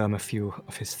confirm a few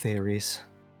of his theories.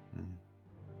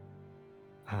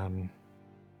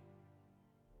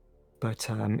 But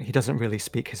he doesn't really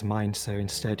speak his mind, so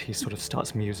instead he sort of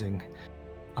starts musing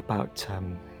about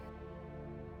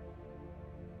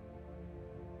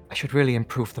I should really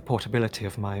improve the portability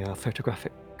of my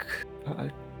photographic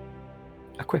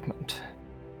equipment.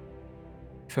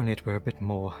 If only it were a bit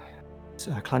more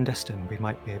clandestine, we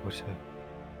might be able to.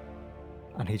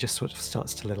 And he just sort of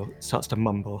starts to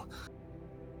mumble.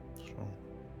 Sure.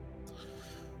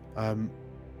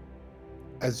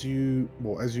 As you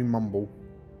mumble,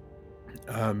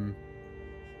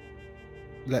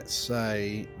 let's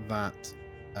say that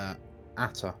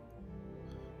Atta,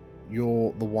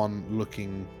 you're the one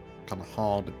looking kind of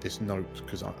hard at this note,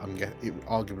 because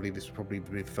arguably this would probably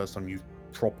be the first time you've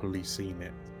properly seen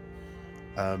it.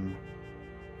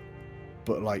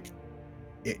 But like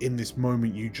in this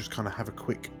moment, you just kind of have a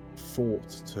quick thought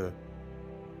to,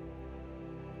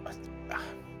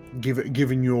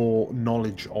 given your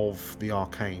knowledge of the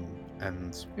arcane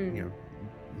and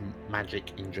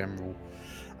magic in general,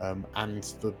 and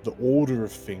the order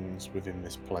of things within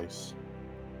this place.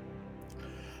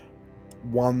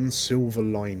 One silver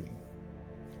lining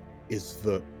is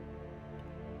that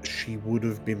she would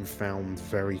have been found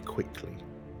very quickly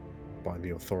by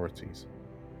the authorities.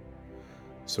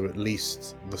 So at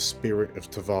least the spirit of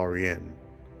Tavarien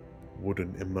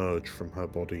wouldn't emerge from her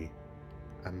body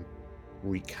and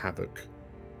wreak havoc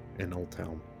in Old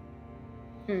Town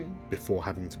before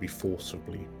having to be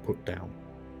forcibly put down.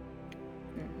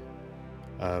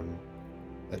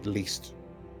 At least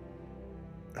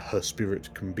her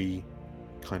spirit can be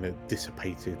kind of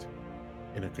dissipated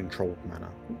in a controlled manner.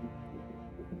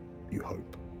 You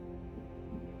hope.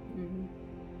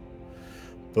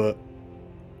 But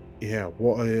yeah,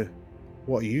 what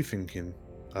are you thinking?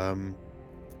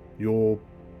 Your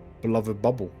beloved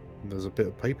bubble. There's a bit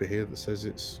of paper here that says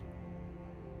it's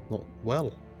not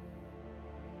well.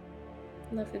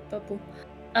 Beloved bubble.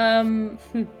 I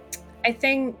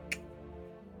think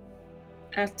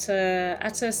at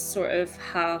a sort of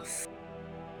half.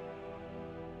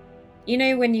 You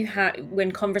know,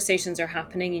 when conversations are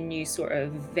happening and you sort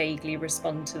of vaguely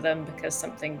respond to them because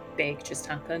something big just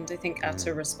happened. I think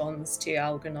Atta responds to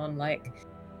Algernon like,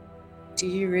 "Do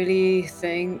you really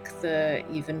think that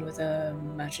even with a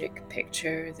magic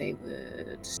picture they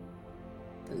would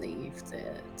believe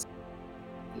that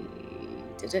he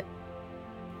did it?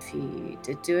 If he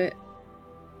did do it,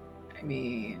 I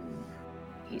mean,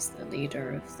 he's the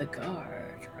leader of the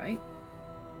guard, right?"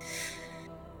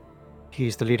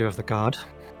 He's the leader of the guard.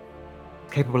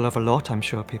 Capable of a lot, I'm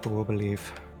sure people will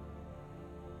believe.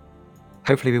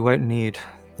 Hopefully we won't need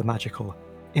the magical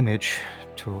image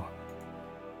to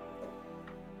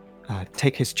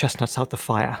take his chestnuts out the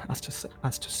fire, as to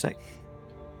say.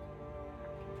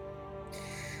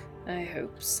 I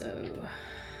hope so.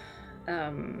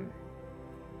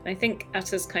 I think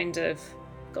Atta's kind of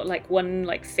got like one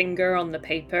like finger on the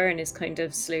paper and is kind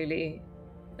of slowly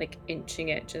like inching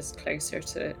it just closer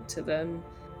to them,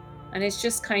 and it's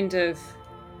just kind of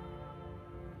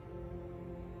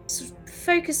sort of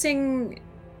focusing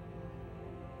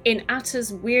in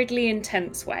Atta's weirdly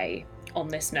intense way on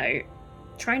this note,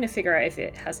 trying to figure out if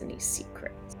it has any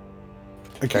secrets.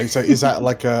 Okay, so is that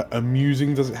like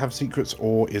amusing? Does it have secrets,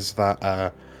 or is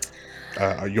that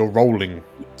you're rolling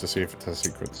to see if it has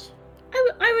secrets?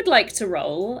 I would like to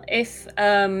roll. If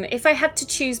I had to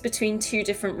choose between two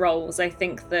different roles, I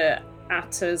think that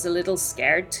Atta's a little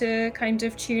scared to kind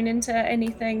of tune into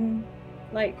anything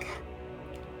like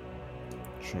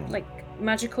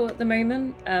magical at the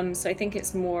moment. So I think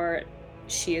it's more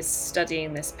she is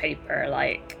studying this paper.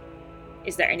 Like,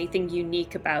 is there anything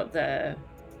unique about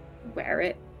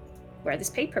where this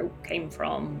paper came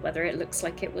from? Whether it looks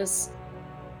like it was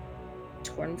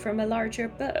torn from a larger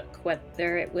book,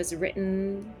 whether it was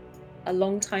written a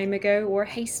long time ago or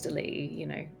hastily,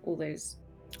 all those,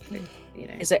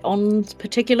 Is it on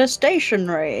particular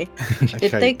stationery?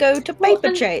 Did they go to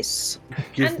paper chase?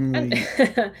 Give me...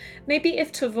 maybe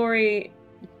if Tavori...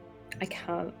 I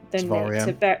can't. Then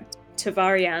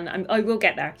Tavarian. I will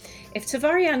get there. If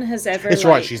Tavarian has ever... It's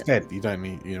right, she's dead. You won't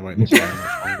need to much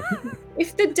longer.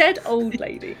 If the dead old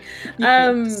lady...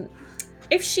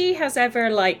 If she has ever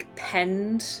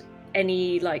penned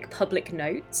any public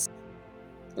notes,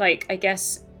 I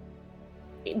guess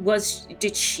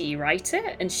did she write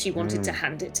it and she wanted to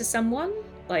hand it to someone?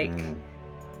 It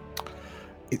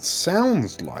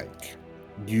sounds like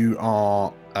you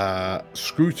are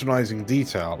scrutinizing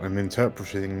detail and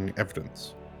interpreting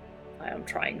evidence. I am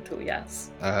trying to,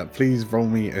 yes. Please roll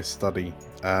me a study.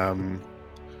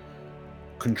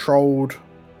 Controlled,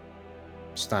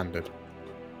 standard.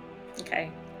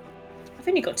 Okay. I've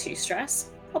only got 2 stress.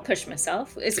 I'll push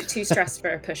myself. Is it 2 stress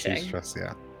for pushing? 2 stress,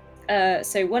 yeah.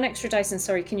 So 1 extra dice, and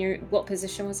sorry, what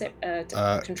position was it?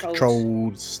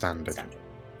 Controlled standard.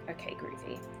 Okay,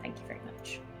 groovy. Thank you very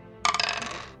much.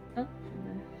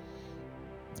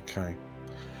 Okay.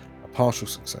 A partial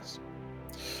success.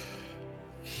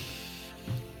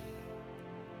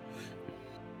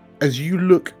 As you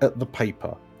look at the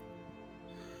paper,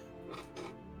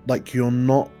 like you're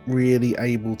not really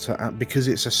able to, because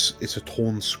it's a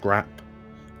torn scrap.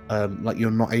 Like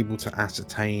you're not able to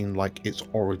ascertain like its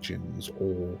origins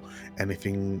or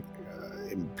anything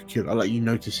in peculiar. Like you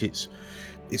notice it's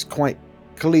quite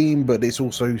clean, but it's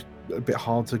also a bit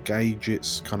hard to gauge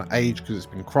its kind of age because it's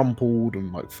been crumpled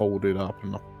and like folded up,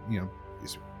 and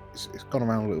it's gone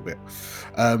around a little bit.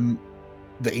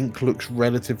 The ink looks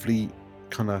relatively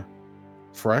kind of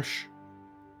fresh.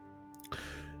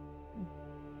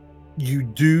 You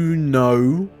do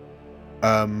know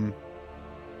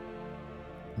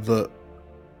that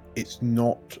it's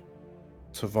not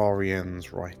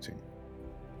Tavarian's writing.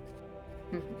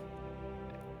 Mm-hmm.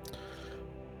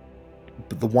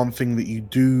 But the one thing that you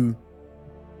do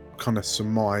kind of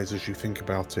surmise as you think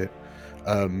about it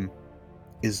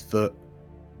is that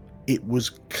it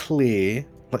was clear,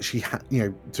 like she had,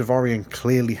 Tavarian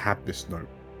clearly had this note.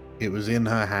 It was in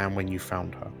her hand when you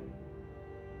found her.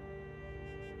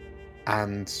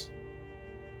 And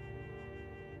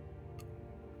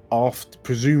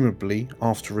presumably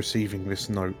after receiving this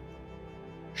note,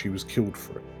 she was killed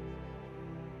for it.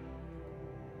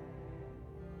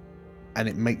 And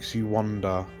it makes you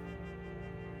wonder,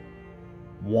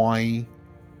 why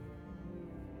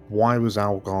was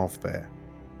Algarve there?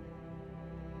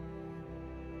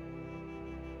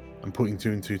 And putting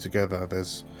two and two together,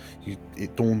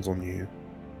 it dawns on you,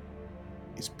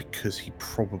 it's because he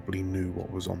probably knew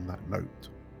what was on that note.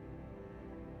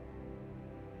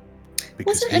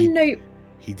 Because wasn't a note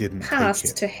he didn't passed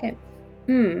take it. to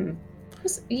him?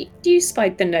 You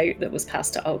spied the note that was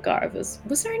passed to Algarve.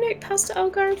 Was there a note passed to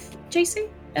Algarve, JC?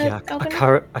 Yeah,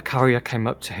 Algarve? a courier came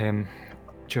up to him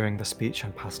during the speech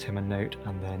and passed him a note,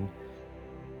 and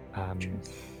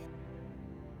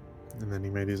then he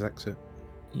made his exit.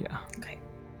 Yeah.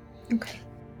 Okay.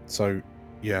 So,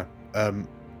 yeah, kind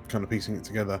of piecing it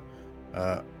together,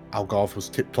 Algarve was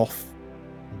tipped off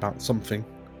about something.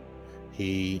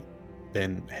 He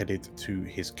then headed to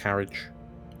his carriage,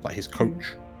 like his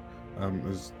coach,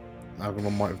 as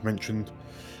Algernon might have mentioned,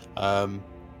 and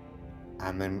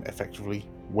then effectively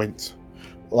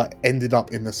ended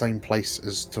up in the same place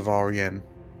as Tavarian,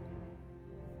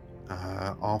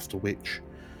 after which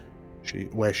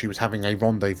where she was having a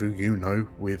rendezvous,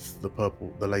 with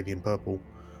the lady in purple,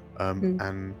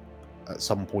 and at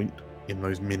some point in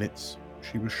those minutes,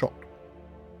 she was shot.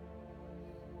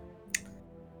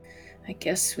 I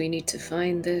guess we need to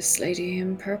find this lady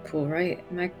in purple, right?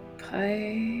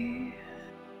 Magpie?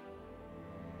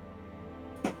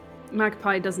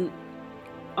 Magpie doesn't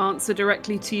answer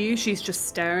directly to you. She's just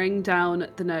staring down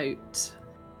at the note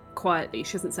quietly.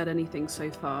 She hasn't said anything so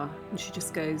far. And she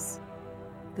just goes,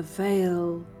 "The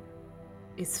veil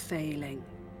is failing.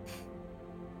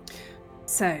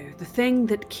 So, the thing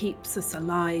that keeps us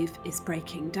alive is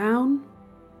breaking down.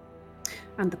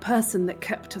 And the person that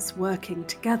kept us working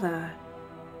together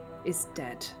is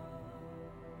dead.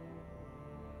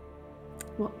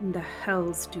 What in the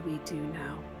hells do we do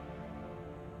now?"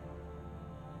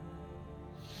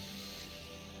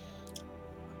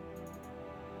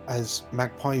 As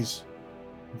Magpie's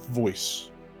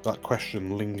voice, that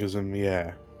question lingers in the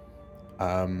air,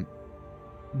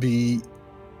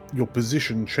 your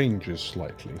position changes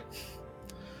slightly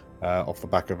off the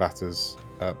back of Atta's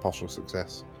partial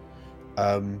success.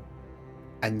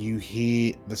 And you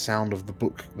hear the sound of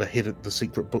the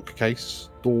secret bookcase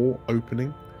door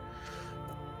opening,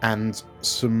 and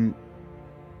some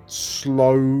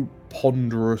slow,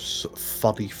 ponderous,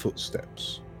 thuddy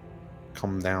footsteps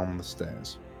come down the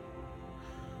stairs.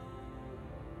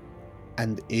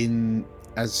 And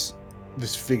as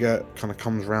this figure kind of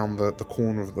comes around the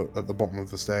corner at the bottom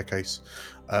of the staircase,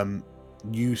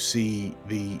 you see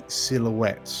the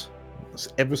silhouette,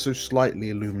 ever so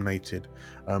slightly illuminated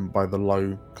by the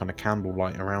low kind of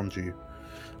candlelight around you.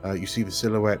 You see the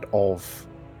silhouette of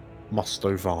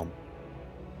Mustovan.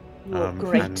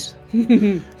 Great.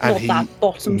 and Not that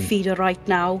bottom feeder right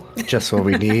now. Just what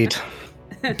we need.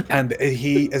 And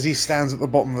as he stands at the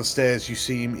bottom of the stairs, you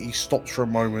see him. He stops for a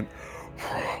moment,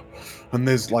 and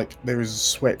there is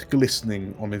sweat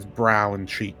glistening on his brow and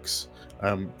cheeks,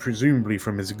 presumably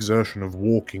from his exertion of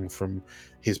walking from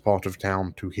his part of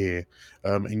town to here.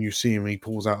 And you see him. He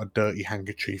pulls out a dirty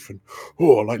handkerchief and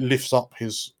lifts up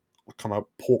his kind of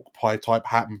pork pie type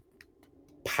hat and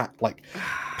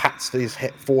pats his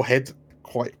forehead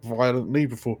quite violently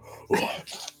before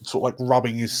sort of like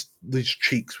rubbing his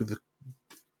cheeks with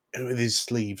his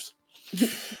sleeves.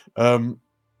 And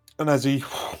as he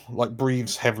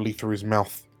breathes heavily through his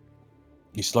mouth,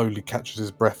 He slowly catches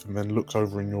his breath and then looks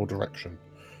over in your direction.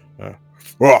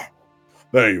 Well,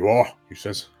 there you are, he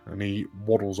says, and he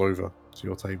waddles over to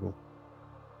your table.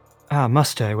 Ah,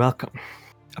 Musto, welcome.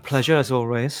 A pleasure as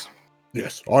always.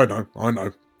 Yes, I know.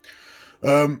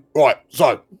 Right,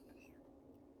 so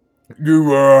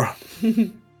you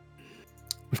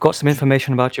We've got some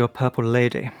information about your purple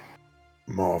lady.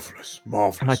 marvelous.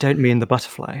 And I don't mean the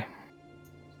butterfly.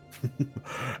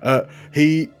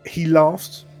 He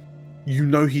laughs. You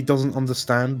know he doesn't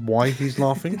understand why he's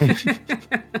laughing,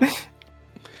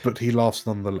 but he laughs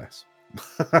nonetheless.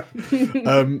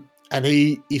 And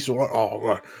he sort of like, oh,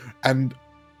 right. And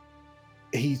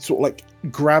he sort of like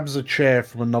grabs a chair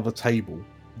from another table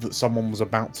that someone was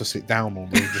about to sit down on,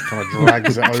 and he just kind of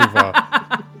drags it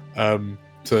over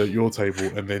to your table,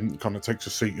 and then kind of takes a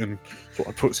seat and sort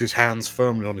of puts his hands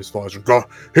firmly on his thighs and go,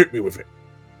 hit me with it.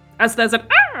 As there's an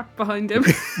behind him.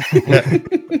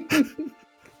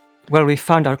 Well, we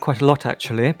found out quite a lot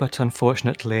actually, but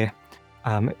unfortunately,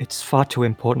 it's far too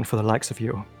important for the likes of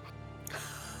you.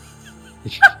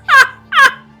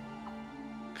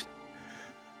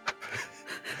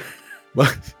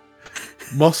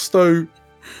 Musto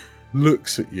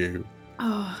looks at you,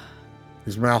 Oh.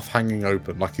 his mouth hanging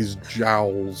open, like his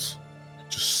jowls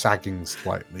just sagging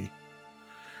slightly.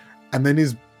 And then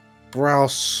his brow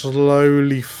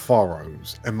slowly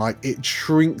furrows, and like it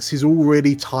shrinks his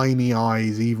already tiny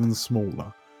eyes even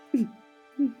smaller.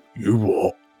 You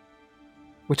what?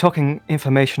 We're talking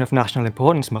information of national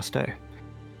importance, Musto.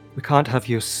 We can't have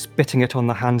you spitting it on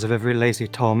the hands of every lazy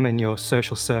Tom in your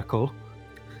social circle.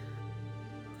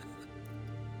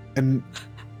 And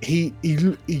he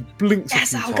blinks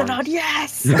Yes, a few Algernon, times.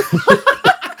 yes!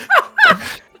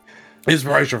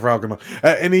 Inspiration for Algernon.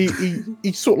 And he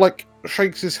sort of like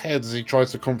shakes his head as he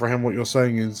tries to comprehend what you're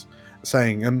saying.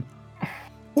 And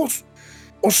what's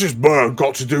this bird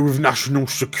got to do with national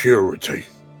security?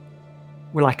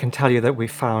 Well, I can tell you that we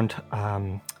found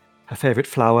her favourite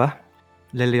flower,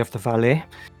 lily of the valley,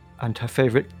 and her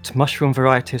favourite mushroom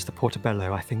variety is the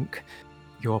portobello. I think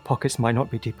your pockets might not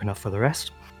be deep enough for the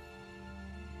rest.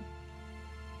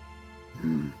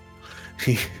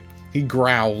 He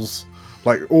growls,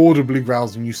 like audibly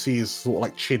growls, and you see his sort of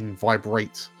like chin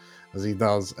vibrate as he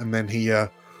does, and then he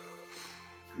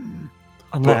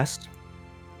Unless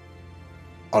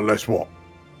what?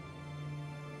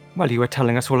 Well, you were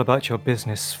telling us all about your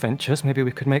business ventures. Maybe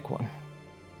we could make one.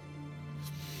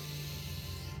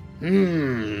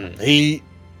 He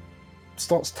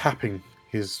starts tapping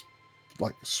his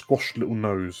like squashed little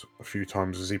nose a few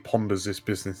times as he ponders this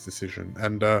business decision.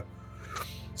 And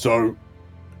so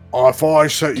if I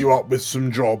set you up with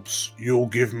some jobs, you'll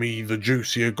give me the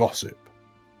juicier gossip.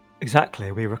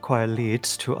 Exactly. We require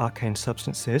leads to arcane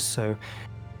substances, so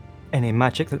any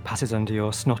magic that passes under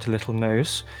your snotty little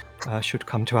nose should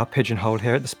come to our pigeonhole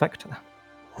here at the Spectre.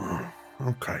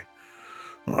 Okay.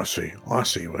 I see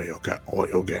what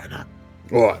you're getting at.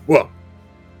 All right.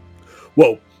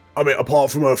 Well, I mean,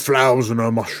 apart from her flowers and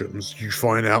her mushrooms, you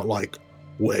find out like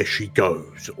where she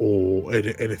goes or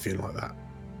anything like that.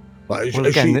 Like,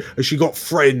 Well, has she got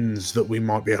friends that we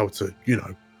might be able to,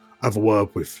 have a word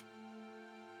with?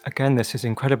 Again, this is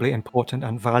incredibly important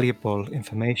and valuable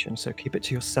information, so keep it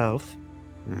to yourself.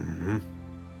 Mm-hmm.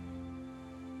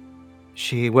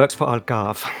 She works for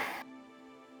Algarve.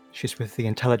 She's with the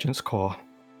Intelligence Corps.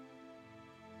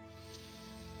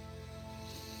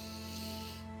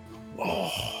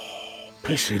 Oh,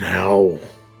 pissing hell.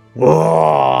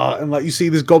 Oh, and like you see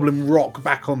this goblin rock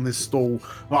back on this stool.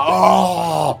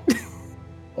 Oh,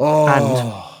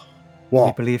 And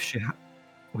what?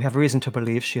 we have reason to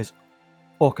believe she has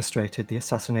orchestrated the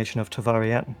assassination of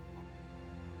Tavarien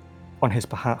on his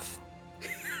behalf.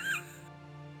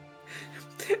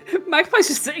 Magpie's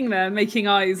just sitting there making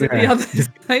eyes at the Yeah. others.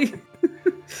 Like,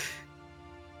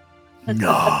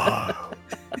 No.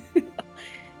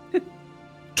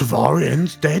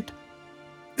 Tavarian's dead?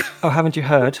 Oh, haven't you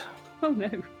heard? oh no.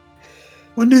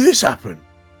 When did this happen?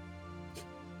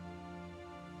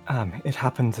 It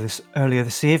happened earlier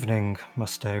this evening,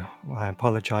 Musto. I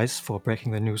apologize for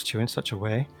breaking the news to you in such a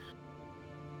way.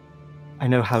 I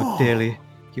know how dearly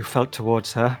you felt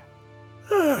towards her.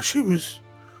 Yeah, she was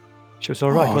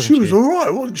all right, wasn't she? She was all right,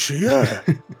 wasn't she? Yeah.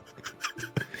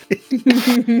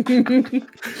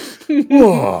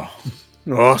 Oh,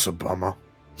 that's a bummer.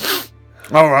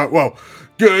 All right, well,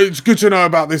 it's good to know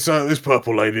about this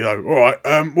purple lady, though. All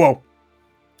right, well,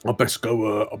 I best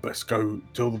go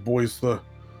tell the boys the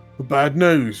bad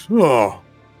news. Oh,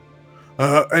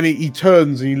 and he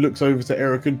turns and he looks over to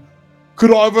Eric and,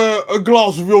 could I have a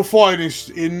glass of your finest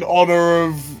in honor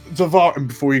of Zavar? And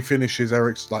before he finishes,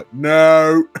 Eric's like,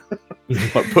 no.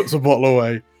 like puts a bottle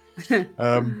away.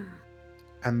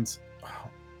 And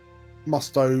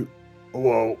Musto,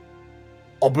 well,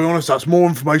 I'll be honest, that's more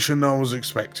information than I was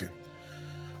expecting.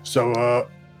 So, a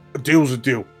deal's a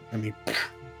deal. And he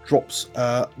drops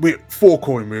 4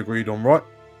 coin we agreed on, right?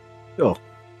 Sure.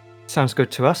 Sounds good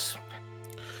to us.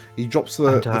 He drops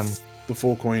the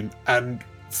 4 coin and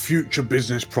future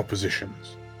business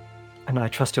propositions. And I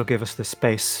trust you'll give us the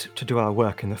space to do our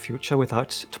work in the future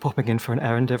without popping in for an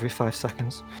errand every 5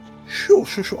 seconds. Sure.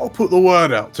 I'll put the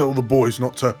word out. Tell the boys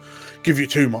not to give you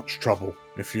too much trouble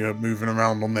if you're moving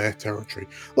around on their territory.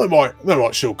 They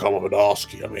might still come up and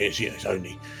ask you. I mean,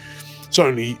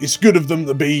 it's good of them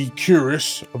to be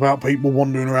curious about people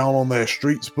wandering around on their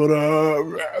streets, but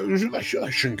they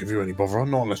shouldn't give you any bother,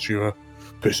 not unless you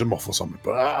piss them off or something.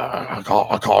 But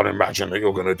I can't imagine that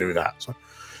you're going to do that. So,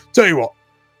 tell you what,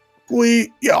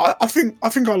 I think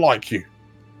I like you.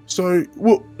 So,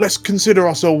 let's consider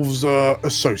ourselves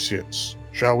associates,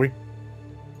 shall we?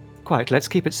 Quite. Let's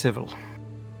keep it civil.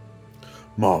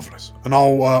 Marvelous. And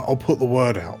I'll put the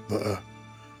word out that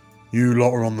you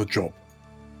lot are on the job.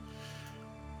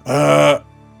 Right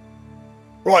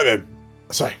then.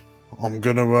 Say, I'm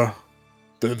gonna.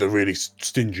 They're really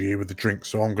stingy here with the drinks,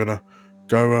 so I'm gonna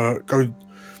go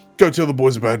tell the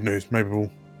boys the bad news. Maybe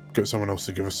we'll get someone else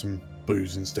to give us some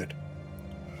booze instead.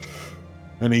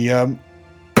 And he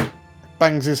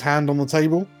bangs his hand on the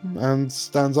table and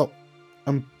stands up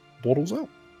and waddles out.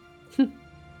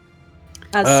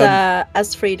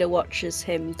 As Frida watches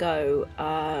him go,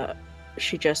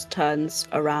 she just turns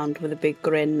around with a big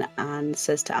grin and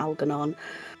says to Algernon,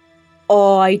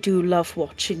 "Oh, I do love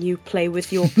watching you play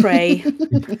with your prey.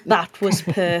 That was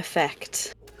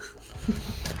perfect."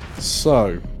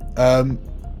 So,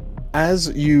 as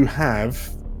you have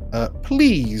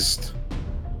pleased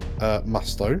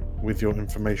Musto with your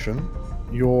information,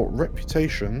 your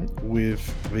reputation with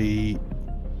the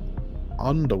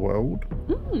underworld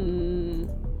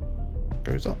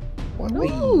goes up.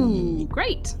 Ooh,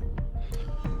 great.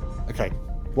 Okay,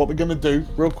 what we're going to do,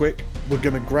 real quick, we're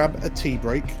going to grab a tea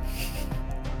break.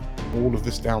 All of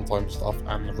this downtime stuff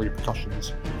and the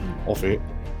repercussions of it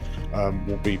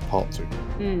will be part 2.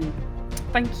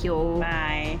 Thank you.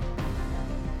 Bye.